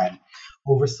Palestine,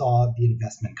 oversaw the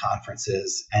investment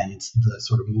conferences and the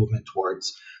sort of movement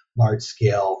towards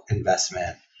large-scale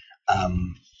investment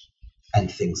and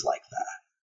things like that.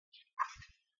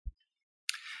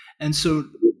 And so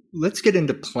let's get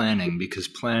into planning, because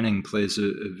planning plays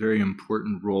a very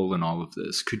important role in all of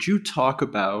this. Could you talk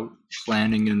about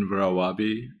planning in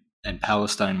Rawabi and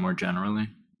Palestine more generally?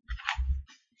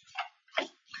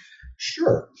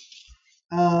 Sure.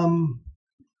 I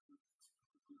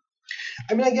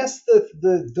mean, I guess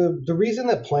the reason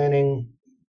that planning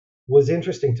was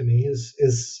interesting to me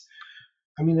is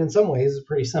I mean, in some ways, it's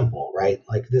pretty simple, right?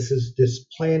 Like, this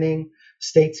planning,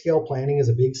 state scale planning is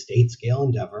a big state scale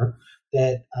endeavor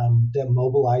that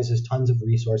mobilizes tons of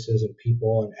resources and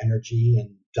people and energy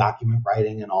and document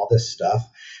writing and all this stuff.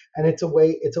 And it's a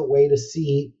way to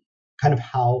see kind of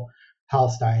how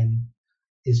Palestine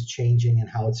is changing and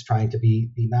how it's trying to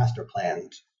be master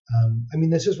planned. I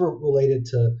mean, this is related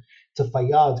to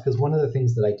Fayyad, because one of the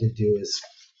things that I did do is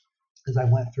I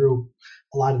went through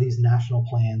a lot of these national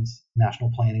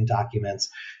planning documents,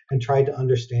 and tried to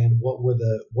understand what were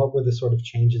the sort of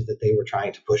changes that they were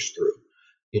trying to push through,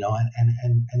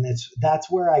 and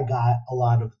that's where I got a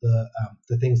lot of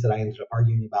the things that I ended up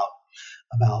arguing about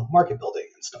market building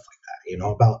and stuff like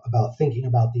that, about thinking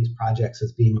about these projects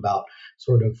as being about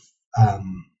sort of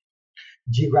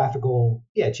geographical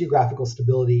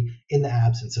stability in the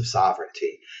absence of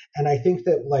sovereignty. And I think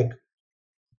that, like,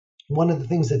 one of the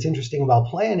things that's interesting about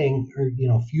planning,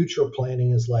 or future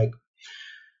planning, is like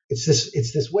it's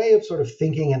this way of sort of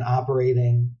thinking and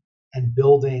operating and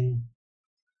building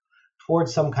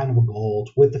towards some kind of a goal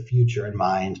with the future in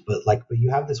mind. But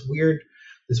you have this weird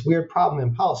problem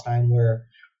in Palestine where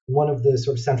one of the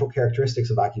sort of central characteristics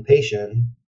of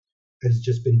occupation has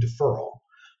just been deferral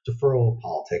of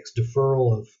politics,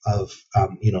 deferral of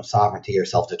sovereignty or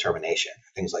self-determination,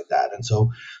 things like that. And so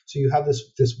you have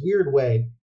this weird way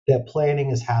that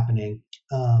planning is happening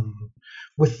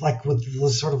with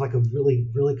sort of like a really,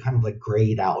 really kind of like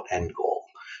grayed out end goal,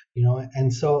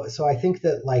 And so I think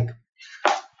that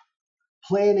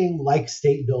planning, like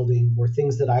state building, were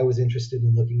things that I was interested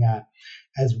in looking at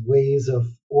as ways of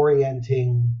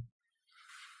organizing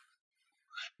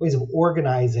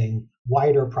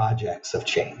wider projects of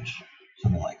change,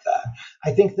 something like that.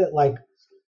 I think that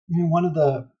one of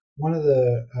the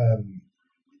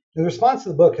response to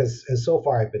the book has so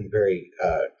far, I've been very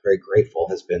very grateful,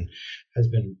 has been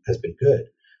good.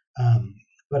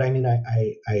 But I mean,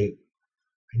 I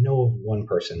know of one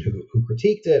person who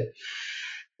critiqued it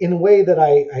in a way that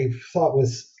I thought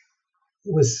was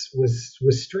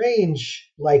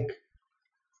strange,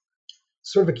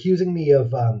 sort of accusing me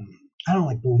of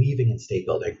believing in state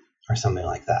building or something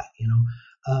like that,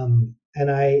 and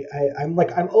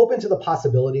I'm open to the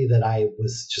possibility that I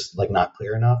was just not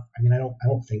clear enough. I mean, I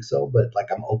don't think so, but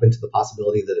I'm open to the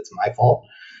possibility that it's my fault.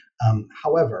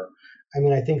 However, I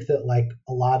mean, I think that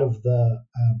a lot of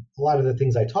the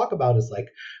things I talk about is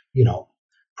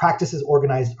practices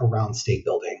organized around state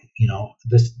building,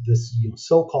 this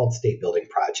so-called state building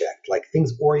project,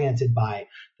 things oriented by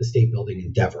the state building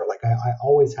endeavor. I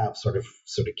always have sort of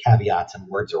caveats and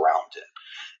words around it.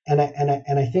 And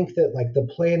I think that the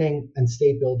planning and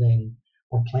state building,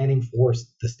 or planning for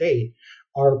the state,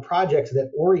 are projects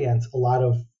that orient a lot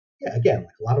of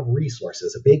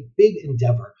resources, a big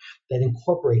endeavor that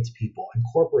incorporates people,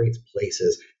 incorporates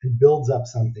places, and builds up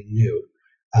something new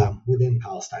within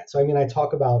Palestine. So I mean, I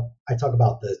talk about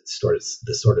the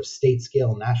sort of state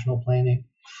scale national planning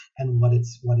and what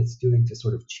it's doing to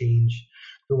sort of change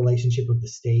the relationship of the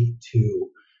state to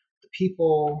the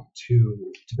people,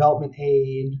 to development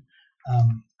aid.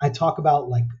 I talk about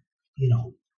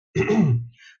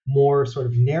more sort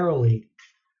of narrowly,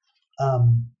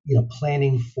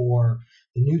 planning for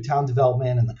the new town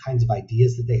development and the kinds of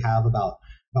ideas that they have about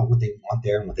what they want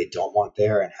there and what they don't want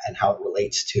there, and how it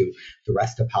relates to the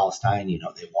rest of Palestine. They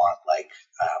want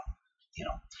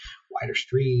wider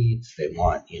streets. They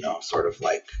want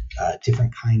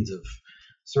different kinds of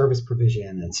service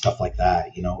provision and stuff like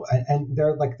that. And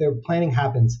their planning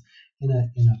happens in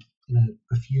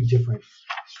a few different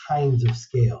kinds of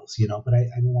scales. But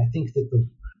I mean, I think that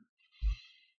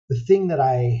the thing that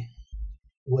I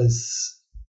was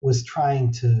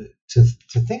trying to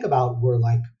think about were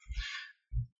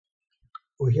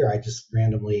here I just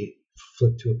randomly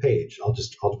flipped to a page. I'll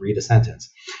read a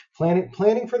sentence.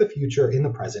 Planning for the future in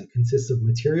the present consists of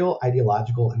material,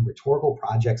 ideological, and rhetorical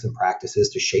projects and practices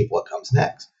to shape what comes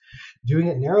next. Doing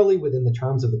it narrowly within the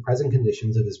terms of the present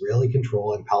conditions of Israeli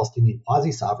control and Palestinian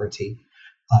quasi-sovereignty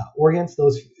orients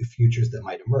those futures that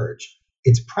might emerge.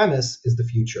 Its premise is the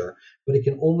future, but it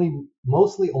can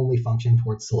mostly only function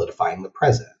towards solidifying the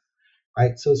present,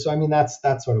 right? So I mean, that's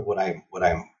sort of what I'm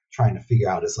trying to figure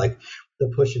out, is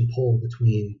the push and pull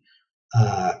between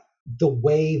the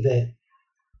way that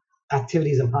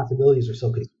activities and possibilities are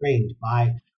so constrained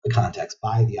by the context,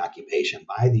 by the occupation,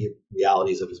 by the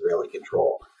realities of Israeli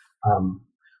control,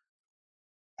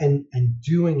 and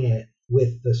doing it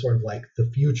with the sort of the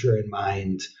future in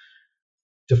mind,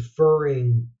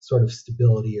 deferring sort of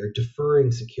stability, or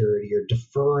deferring security, or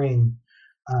deferring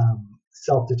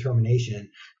self-determination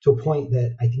to a point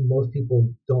that I think most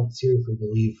people don't seriously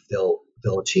believe they'll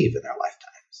achieve in their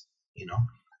lifetimes.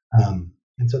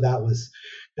 And so that was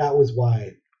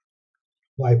why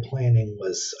planning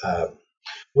was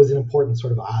an important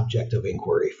sort of object of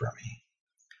inquiry for me.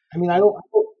 I mean, I don't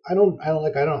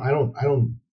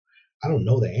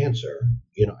know the answer.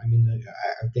 I mean,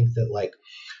 I think that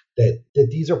that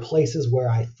these are places where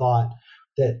I thought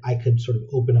that I could sort of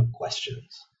open up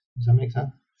questions. Does that make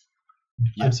sense?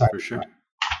 Yeah, I'm sorry. For sure.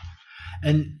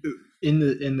 And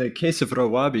in the case of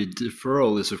Rawabi,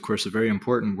 deferral is of course a very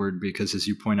important word, because as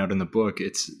you point out in the book,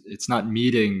 it's not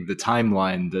meeting the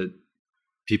timeline that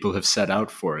people have set out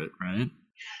for it, right?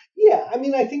 Yeah, I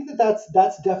mean, I think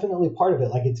that's definitely part of it.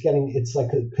 It's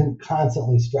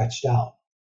constantly stretched out.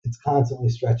 It's constantly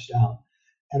stretched out,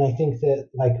 and I think that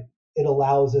it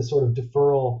allows a sort of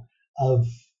deferral of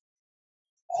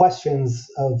questions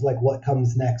of what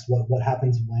comes next, what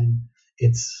happens when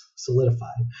it's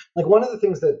solidified. Like one of the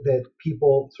things that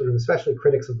people sort of, especially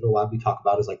critics of the Rawabi, talk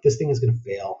about is like, this thing is going to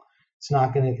fail. It's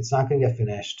not going to get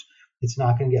finished. It's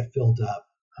not going to get filled up.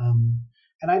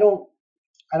 And I don't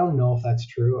know if that's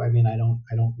true. I mean, I don't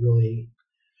really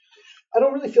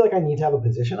feel like I need to have a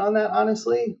position on that,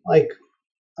 honestly. Like,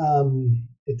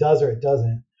 it does or it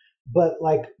doesn't. But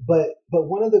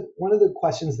one of the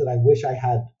questions that I wish I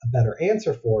had a better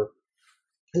answer for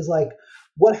is like,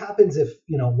 what happens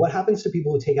to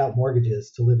people who take out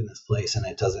mortgages to live in this place and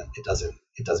it doesn't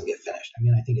get finished? I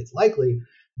mean, I think it's likely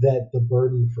that the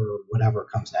burden for whatever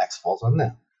comes next falls on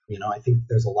them. I think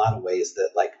there's a lot of ways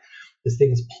that like this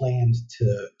thing is planned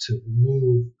to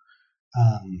remove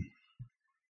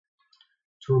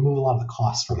a lot of the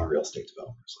costs from the real estate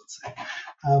developers, let's say.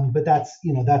 But that's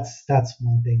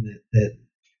one thing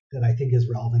that I think is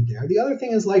relevant there. The other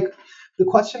thing is like the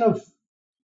question of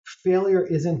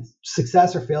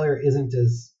success or failure isn't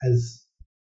as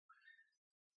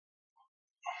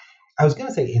I was going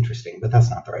to say interesting, but that's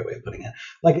not the right way of putting it.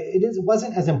 Like it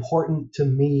wasn't as important to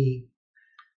me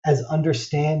as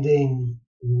understanding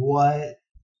what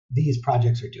these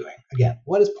projects are doing. Again,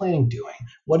 what is planning doing?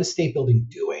 What is state building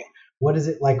doing? What is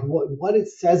it like? What it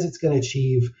says it's going to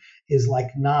achieve is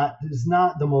not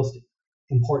the most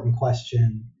important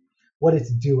question. What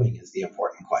it's doing is the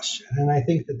important question, and I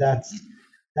think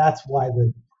that's why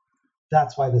the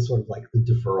sort of like the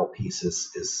deferral piece is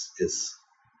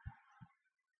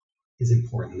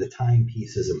important. The time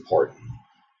piece is important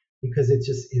because it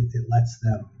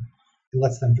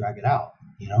lets them drag it out,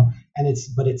 and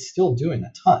it's still doing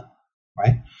a ton,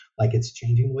 right? Like it's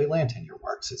changing the way land tenure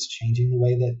works. It's changing the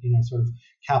way that, sort of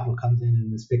capital comes in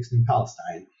and is fixed in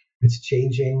Palestine. It's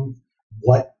changing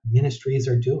what ministries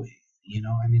are doing,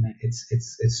 I mean, it's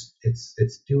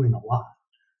doing a lot,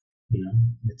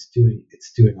 it's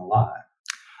doing a lot.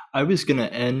 I was going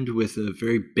to end with a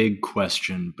very big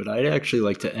question, but I'd actually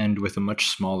like to end with a much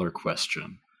smaller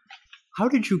question. How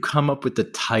did you come up with the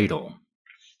title?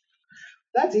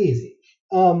 That's easy.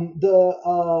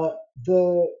 The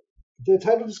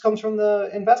title just comes from the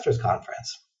investors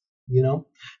conference, I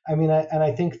mean,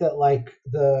 I think that like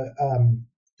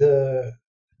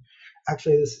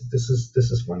actually this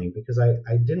is funny because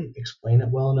I didn't explain it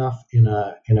well enough in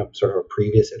a sort of a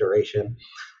previous iteration.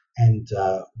 And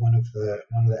one of the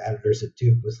editors at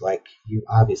Duke was like, you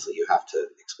have to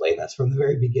explain this from the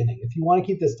very beginning. If you want to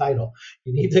keep this title,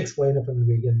 you need to explain it from the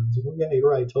beginning. I was like, well, yeah, you're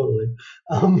right, totally.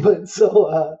 But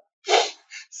so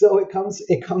it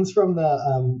comes from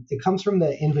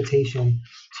the invitation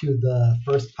to the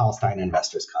first Palestine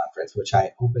Investors Conference, which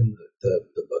I opened the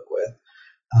book with.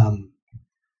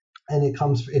 And you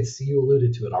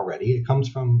alluded to it already. It comes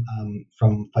from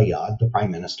Fayyad, the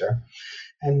prime minister.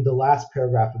 And the last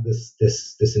paragraph of this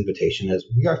invitation is,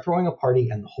 we are throwing a party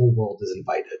and the whole world is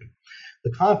invited.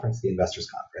 The conference, the Investors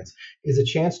Conference, is a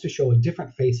chance to show a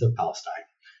different face of Palestine,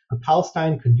 a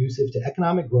Palestine conducive to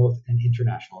economic growth and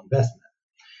international investment.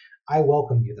 I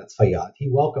welcome you, that's Fayyad. He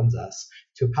welcomes us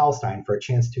to Palestine for a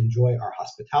chance to enjoy our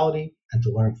hospitality and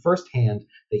to learn firsthand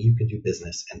that you can do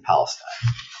business in Palestine.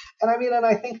 And I mean, and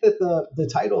I think that the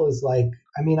title is like,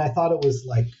 I mean, I thought it was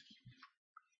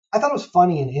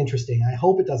funny and interesting. I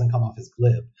hope it doesn't come off as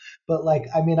glib, but like,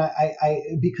 I mean, I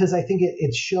because I think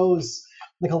it shows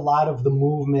like a lot of the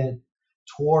movement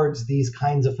towards these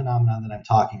kinds of phenomena that I'm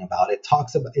talking about. It's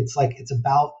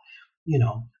about,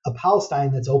 a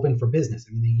Palestine that's open for business.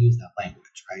 I mean, they use that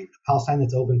language, right? A Palestine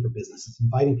that's open for business. It's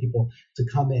inviting people to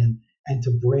come in and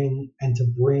to bring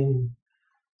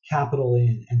capital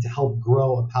in and to help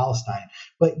grow a Palestine.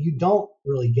 But you don't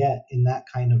really get in that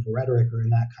kind of rhetoric or in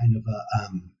that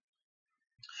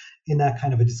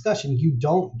kind of a discussion, you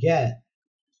don't get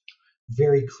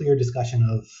very clear discussion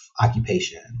of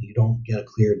occupation. You don't get a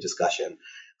clear discussion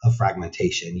of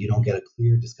fragmentation. You don't get a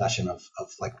clear discussion of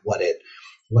like what it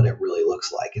really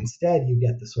looks like. Instead, you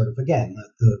get the sort of, again,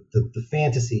 the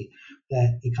fantasy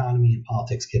that economy and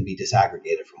politics can be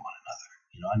disaggregated from one another,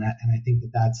 and I think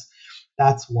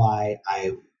that's why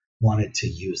I wanted to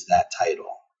use that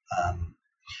title,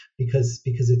 because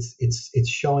it's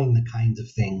showing the kinds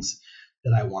of things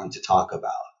that I want to talk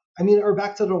about. I mean, or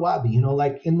back to Rawabi,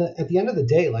 like at the end of the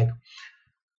day, like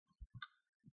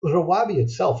Rawabi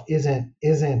itself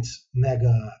isn't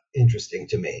mega interesting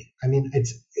to me. I mean,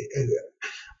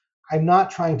 I'm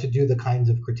not trying to do the kinds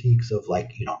of critiques of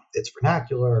like, it's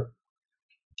vernacular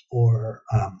or,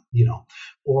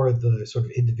 or the sort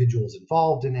of individuals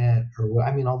involved in it, or,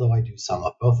 I mean, although I do sum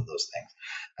up both of those things.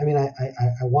 I mean,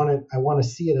 I want to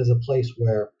see it as a place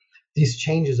where these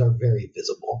changes are very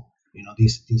visible.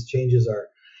 These changes are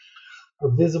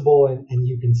visible, and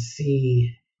you can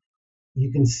see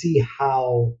you can see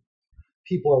how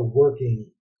people are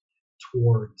working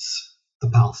towards a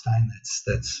Palestine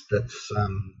that's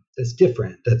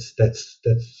different, that's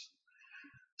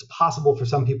possible for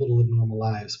some people to live normal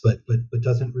lives, but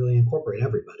doesn't really incorporate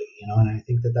everybody, And I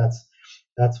think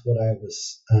that's what I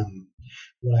was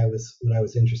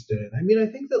interested in. I mean, I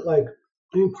think that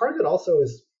part of it also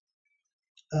is,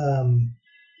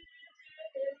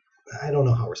 I don't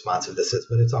know how responsive this is,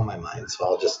 but it's on my mind, so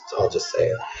I'll just say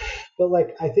it. But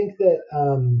I think that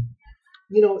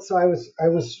so I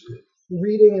was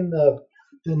reading in the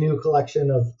new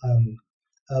collection of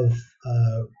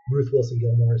Ruth Wilson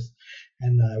Gilmore's,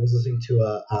 and I was listening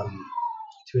to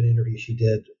an interview she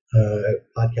did, a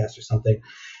podcast or something,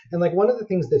 and one of the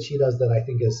things that she does that I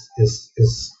think is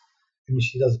I mean,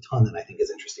 she does a ton that I think is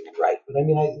interesting and right. But I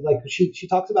mean, she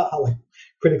talks about how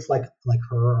critics like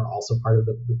her are also part of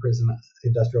the prison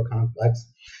industrial complex,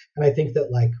 and I think that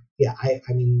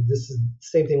I mean, this is the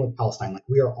same thing with Palestine.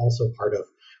 We are also part of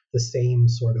the same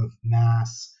sort of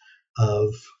mass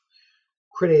of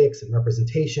critics and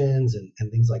representations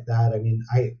and things like that. I mean,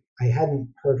 I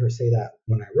hadn't heard her say that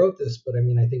when I wrote this, but I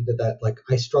mean, I think that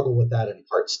I struggle with that in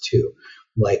parts too.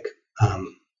 I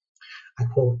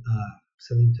quote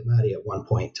Salim Tamati at one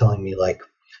point telling me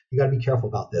you got to be careful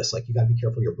about this. You got to be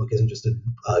careful. Your book isn't just an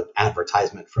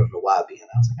advertisement for Nawabi. And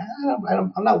I was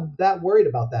I'm not that worried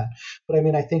about that. But I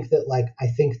mean, I think that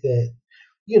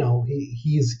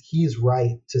he's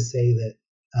right to say that,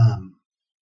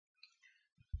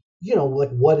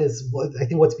 what I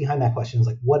think what's behind that question is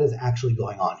what is actually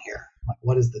going on here?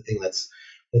 What is the thing that's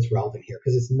relevant here?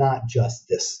 Because it's not just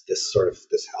this sort of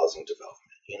this housing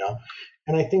development,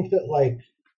 And I think that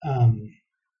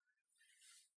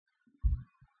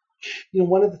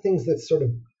one of the things that's sort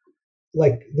of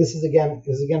this is again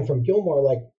from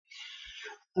Gilmore,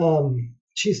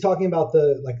 she's talking about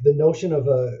the notion of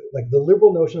the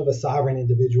liberal notion of a sovereign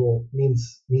individual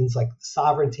means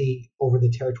sovereignty over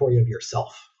the territory of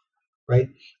yourself, right?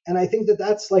 And I think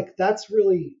that's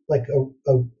really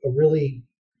a really,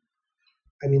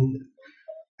 I mean,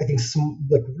 I think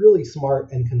really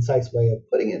smart and concise way of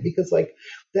putting it, because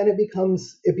then it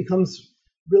becomes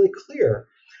really clear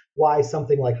why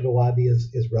something like Nawabi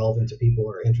is relevant to people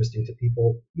or interesting to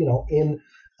people, in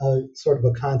a sort of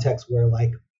a context where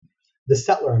the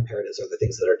settler imperatives are the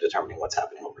things that are determining what's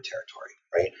happening over territory,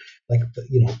 right?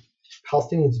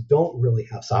 Palestinians don't really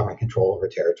have sovereign control over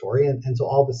territory, and so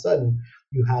all of a sudden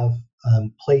you have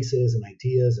places and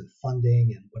ideas and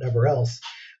funding and whatever else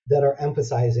that are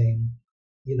emphasizing,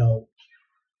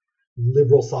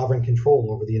 liberal sovereign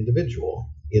control over the individual,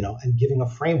 and giving a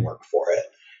framework for it.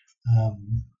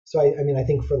 So I mean, I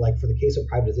think for the case of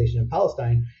privatization in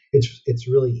Palestine, it's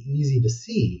really easy to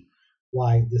see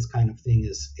why this kind of thing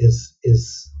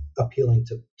is appealing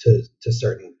to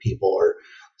certain people or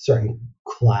certain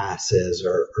classes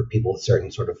or people with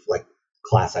certain sort of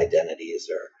class identities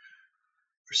or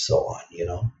so on,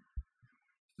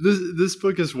 This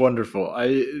book is wonderful.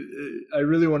 I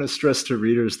really want to stress to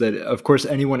readers that, of course,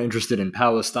 anyone interested in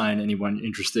Palestine, anyone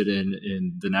interested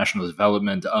in the national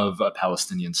development of a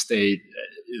Palestinian state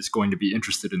is going to be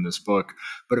interested in this book.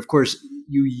 But of course,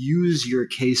 you use your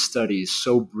case studies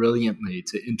so brilliantly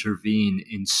to intervene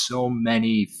in so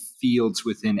many fields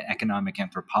within economic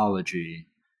anthropology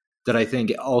that I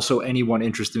think also anyone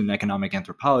interested in economic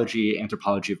anthropology,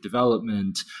 anthropology of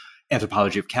development,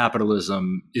 anthropology of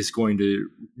capitalism is going to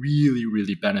really,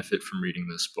 really benefit from reading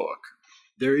this book.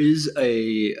 There is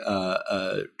a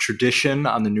tradition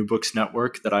on the New Books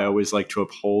Network that I always like to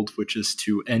uphold, which is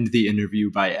to end the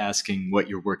interview by asking what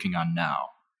you're working on now.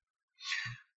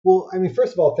 Well, I mean,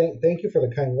 first of all, thank you for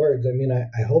the kind words. I mean,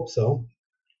 I hope so.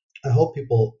 I hope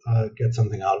people get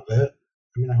something out of it.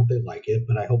 I mean, I hope they like it,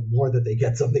 but I hope more that they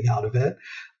get something out of it.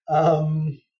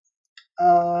 And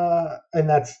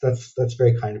that's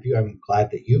very kind of you. I'm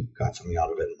glad that you got something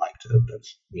out of it and liked it.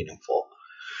 That's meaningful.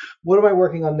 What am I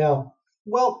working on now?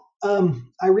 Well,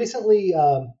 I recently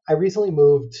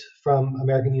moved from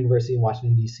American University in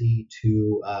Washington, D.C.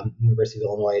 to University of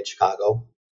Illinois at Chicago.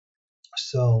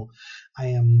 So I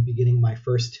am beginning my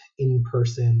first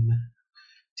in-person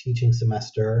teaching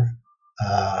semester.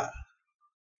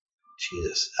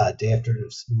 Day after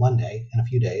Monday in a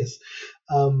few days.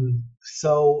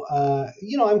 So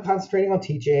I'm concentrating on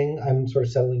teaching. I'm sort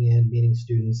of settling in, meeting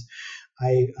students.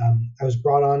 I was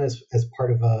brought on as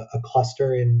part of a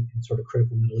cluster in sort of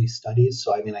critical Middle East studies.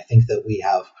 So, I mean, I think that we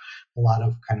have a lot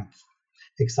of kind of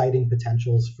exciting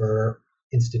potentials for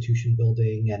institution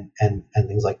building and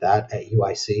things like that at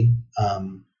UIC.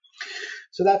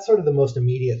 So that's sort of the most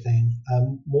immediate thing.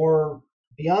 More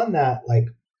beyond that,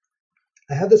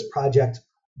 I have this project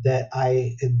that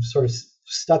I had sort of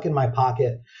stuck in my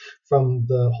pocket from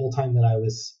the whole time that I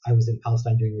was in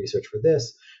Palestine doing research for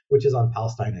this, which is on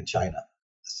Palestine and China.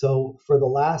 So for the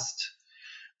last,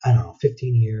 I don't know,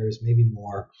 15 years, maybe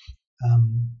more,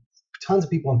 tons of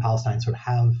people in Palestine sort of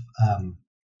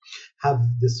have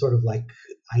this sort of like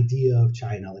idea of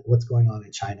China, like what's going on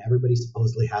in China. Everybody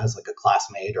supposedly has like a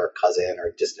classmate or a cousin or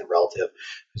a distant relative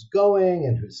who's going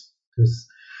and who's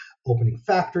opening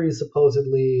factories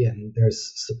supposedly, and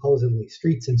there's supposedly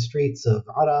streets and streets of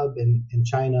Arab in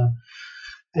China.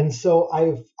 And so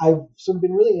I've sort of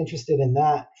been really interested in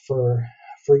that for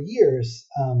years.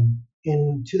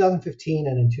 In 2015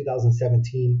 and in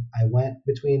 2017, I went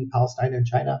between Palestine and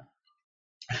China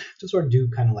to sort of do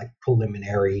kind of like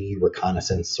preliminary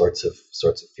reconnaissance sorts of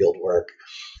field work.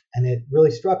 And it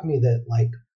really struck me that like,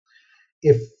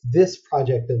 if this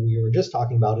project that we were just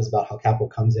talking about is about how capital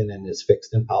comes in and is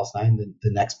fixed in Palestine, then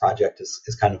the next project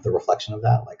is kind of the reflection of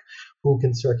that, like who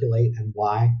can circulate and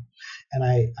why. And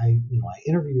I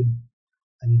interviewed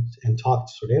and talked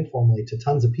sort of informally to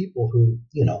tons of people who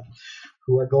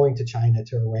are going to China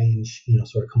to arrange,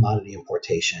 sort of commodity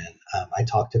importation. I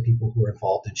talked to people who are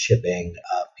involved in shipping,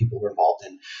 people who are involved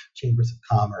in chambers of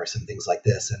commerce and things like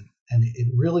this. And it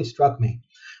really struck me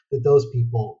that those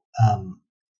people,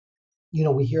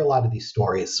 we hear a lot of these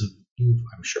stories. You've,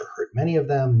 I'm sure, heard many of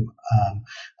them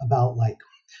about like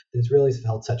the Israelis have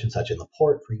held such and such in the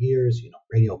port for years,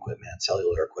 radio equipment,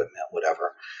 cellular equipment,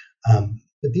 whatever.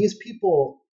 But these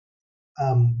people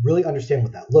really understand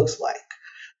what that looks like.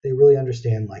 They really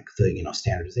understand like the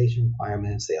standardization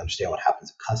requirements. They understand what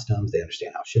happens at customs. They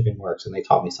understand how shipping works, and they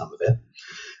taught me some of it.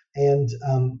 And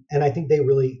I think they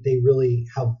really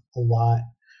have a lot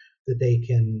that they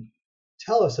can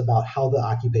tell us about how the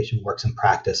occupation works in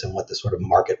practice and what the sort of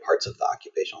market parts of the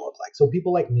occupation look like. So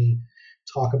people like me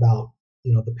talk about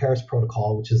the Paris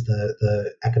Protocol, which is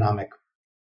the economic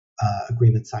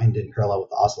agreement signed in parallel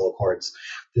with the Oslo Accords.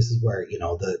 This is where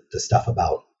the stuff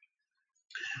about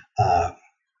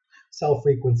cell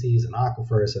frequencies and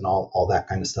aquifers and all that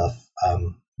kind of stuff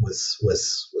was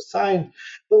signed,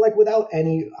 but like without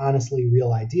any honestly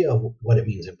real idea of what it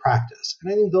means in practice.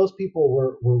 And I think those people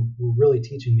were really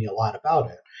teaching me a lot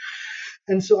about it.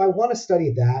 And so I want to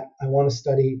study that. I want to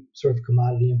study sort of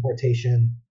commodity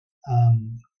importation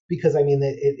because I mean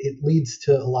it leads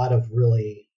to a lot of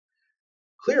really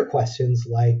clear questions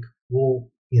like,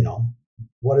 well,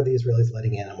 what are the Israelis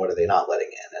letting in and what are they not letting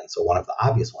in? And so one of the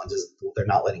obvious ones is they're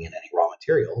not letting in any raw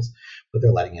materials, but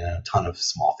they're letting in a ton of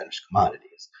small finished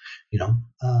commodities,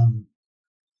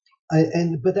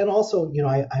 but then also,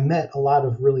 I met a lot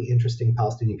of really interesting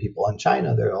Palestinian people in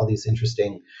China. There are all these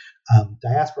interesting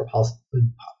diaspora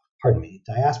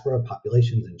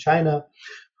populations in China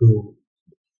who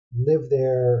have lived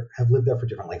there for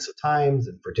different lengths of times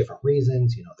and for different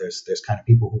reasons. There's kind of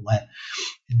people who went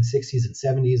in the 60s and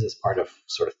 70s as part of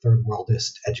sort of third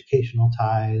worldist educational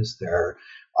ties. There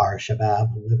are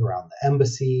Shabab who live around the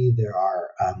embassy. There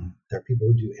are people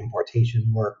who do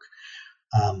importation work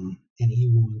in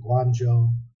Yiwu and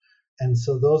Guangzhou. And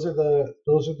so those are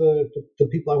the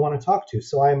people I want to talk to.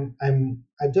 So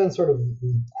I've done sort of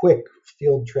quick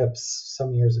field trips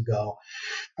some years ago.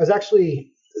 I was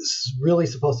actually really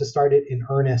supposed to start it in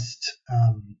earnest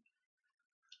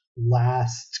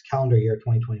last calendar year,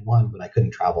 2021, but I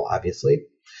couldn't travel, obviously.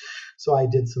 So I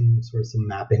did some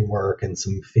mapping work and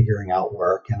some figuring out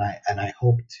work, and I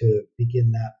hope to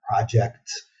begin that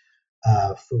project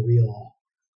for real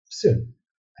soon.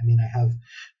 I mean, I have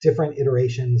different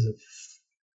iterations of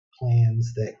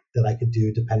plans that I could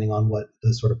do depending on what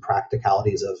the sort of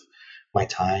practicalities of my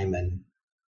time and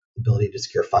ability to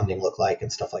secure funding look like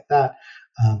and stuff like that.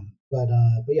 But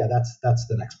yeah, that's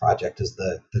the next project is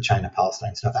the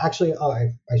China-Palestine stuff. Actually,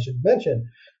 I should mention,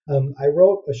 I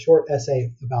wrote a short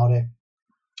essay about it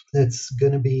that's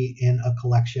going to be in a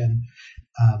collection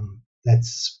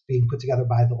that's being put together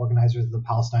by the organizers of the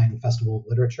Palestine Festival of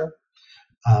Literature.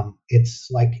 It's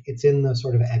in the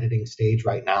sort of editing stage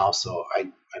right now, so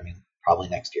I mean probably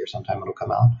next year sometime it'll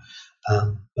come out.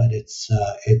 But it's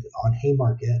on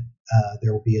Haymarket.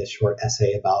 There will be a short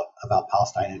essay about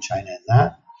Palestine and China in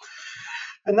that,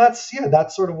 and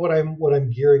that's sort of what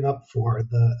I'm gearing up for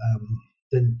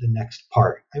the next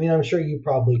part. I mean, I'm sure you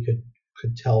probably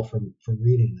could tell from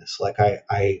reading this. Like I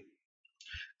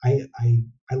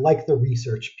like the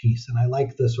research piece, and I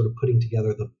like the sort of putting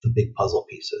together the big puzzle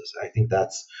pieces. I think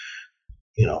that's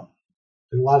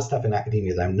there's a lot of stuff in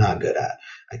academia that I'm not good at.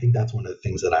 I think that's one of the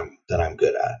things that I'm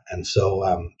good at, and so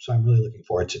I'm really looking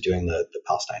forward to doing the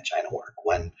Palestine China work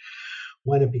when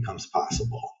it becomes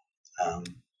possible.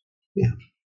 Yeah.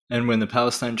 And when the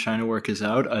Palestine China work is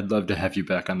out, I'd love to have you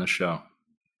back on the show.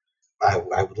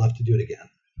 I would love to do it again.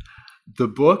 The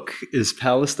book is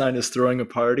Palestine is Throwing a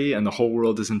Party and the Whole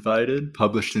World is Invited,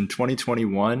 published in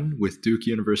 2021 with Duke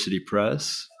University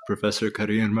Press. Professor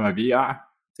Karim Rabia,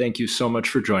 thank you so much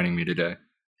for joining me today.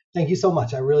 Thank you so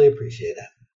much. I really appreciate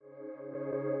it.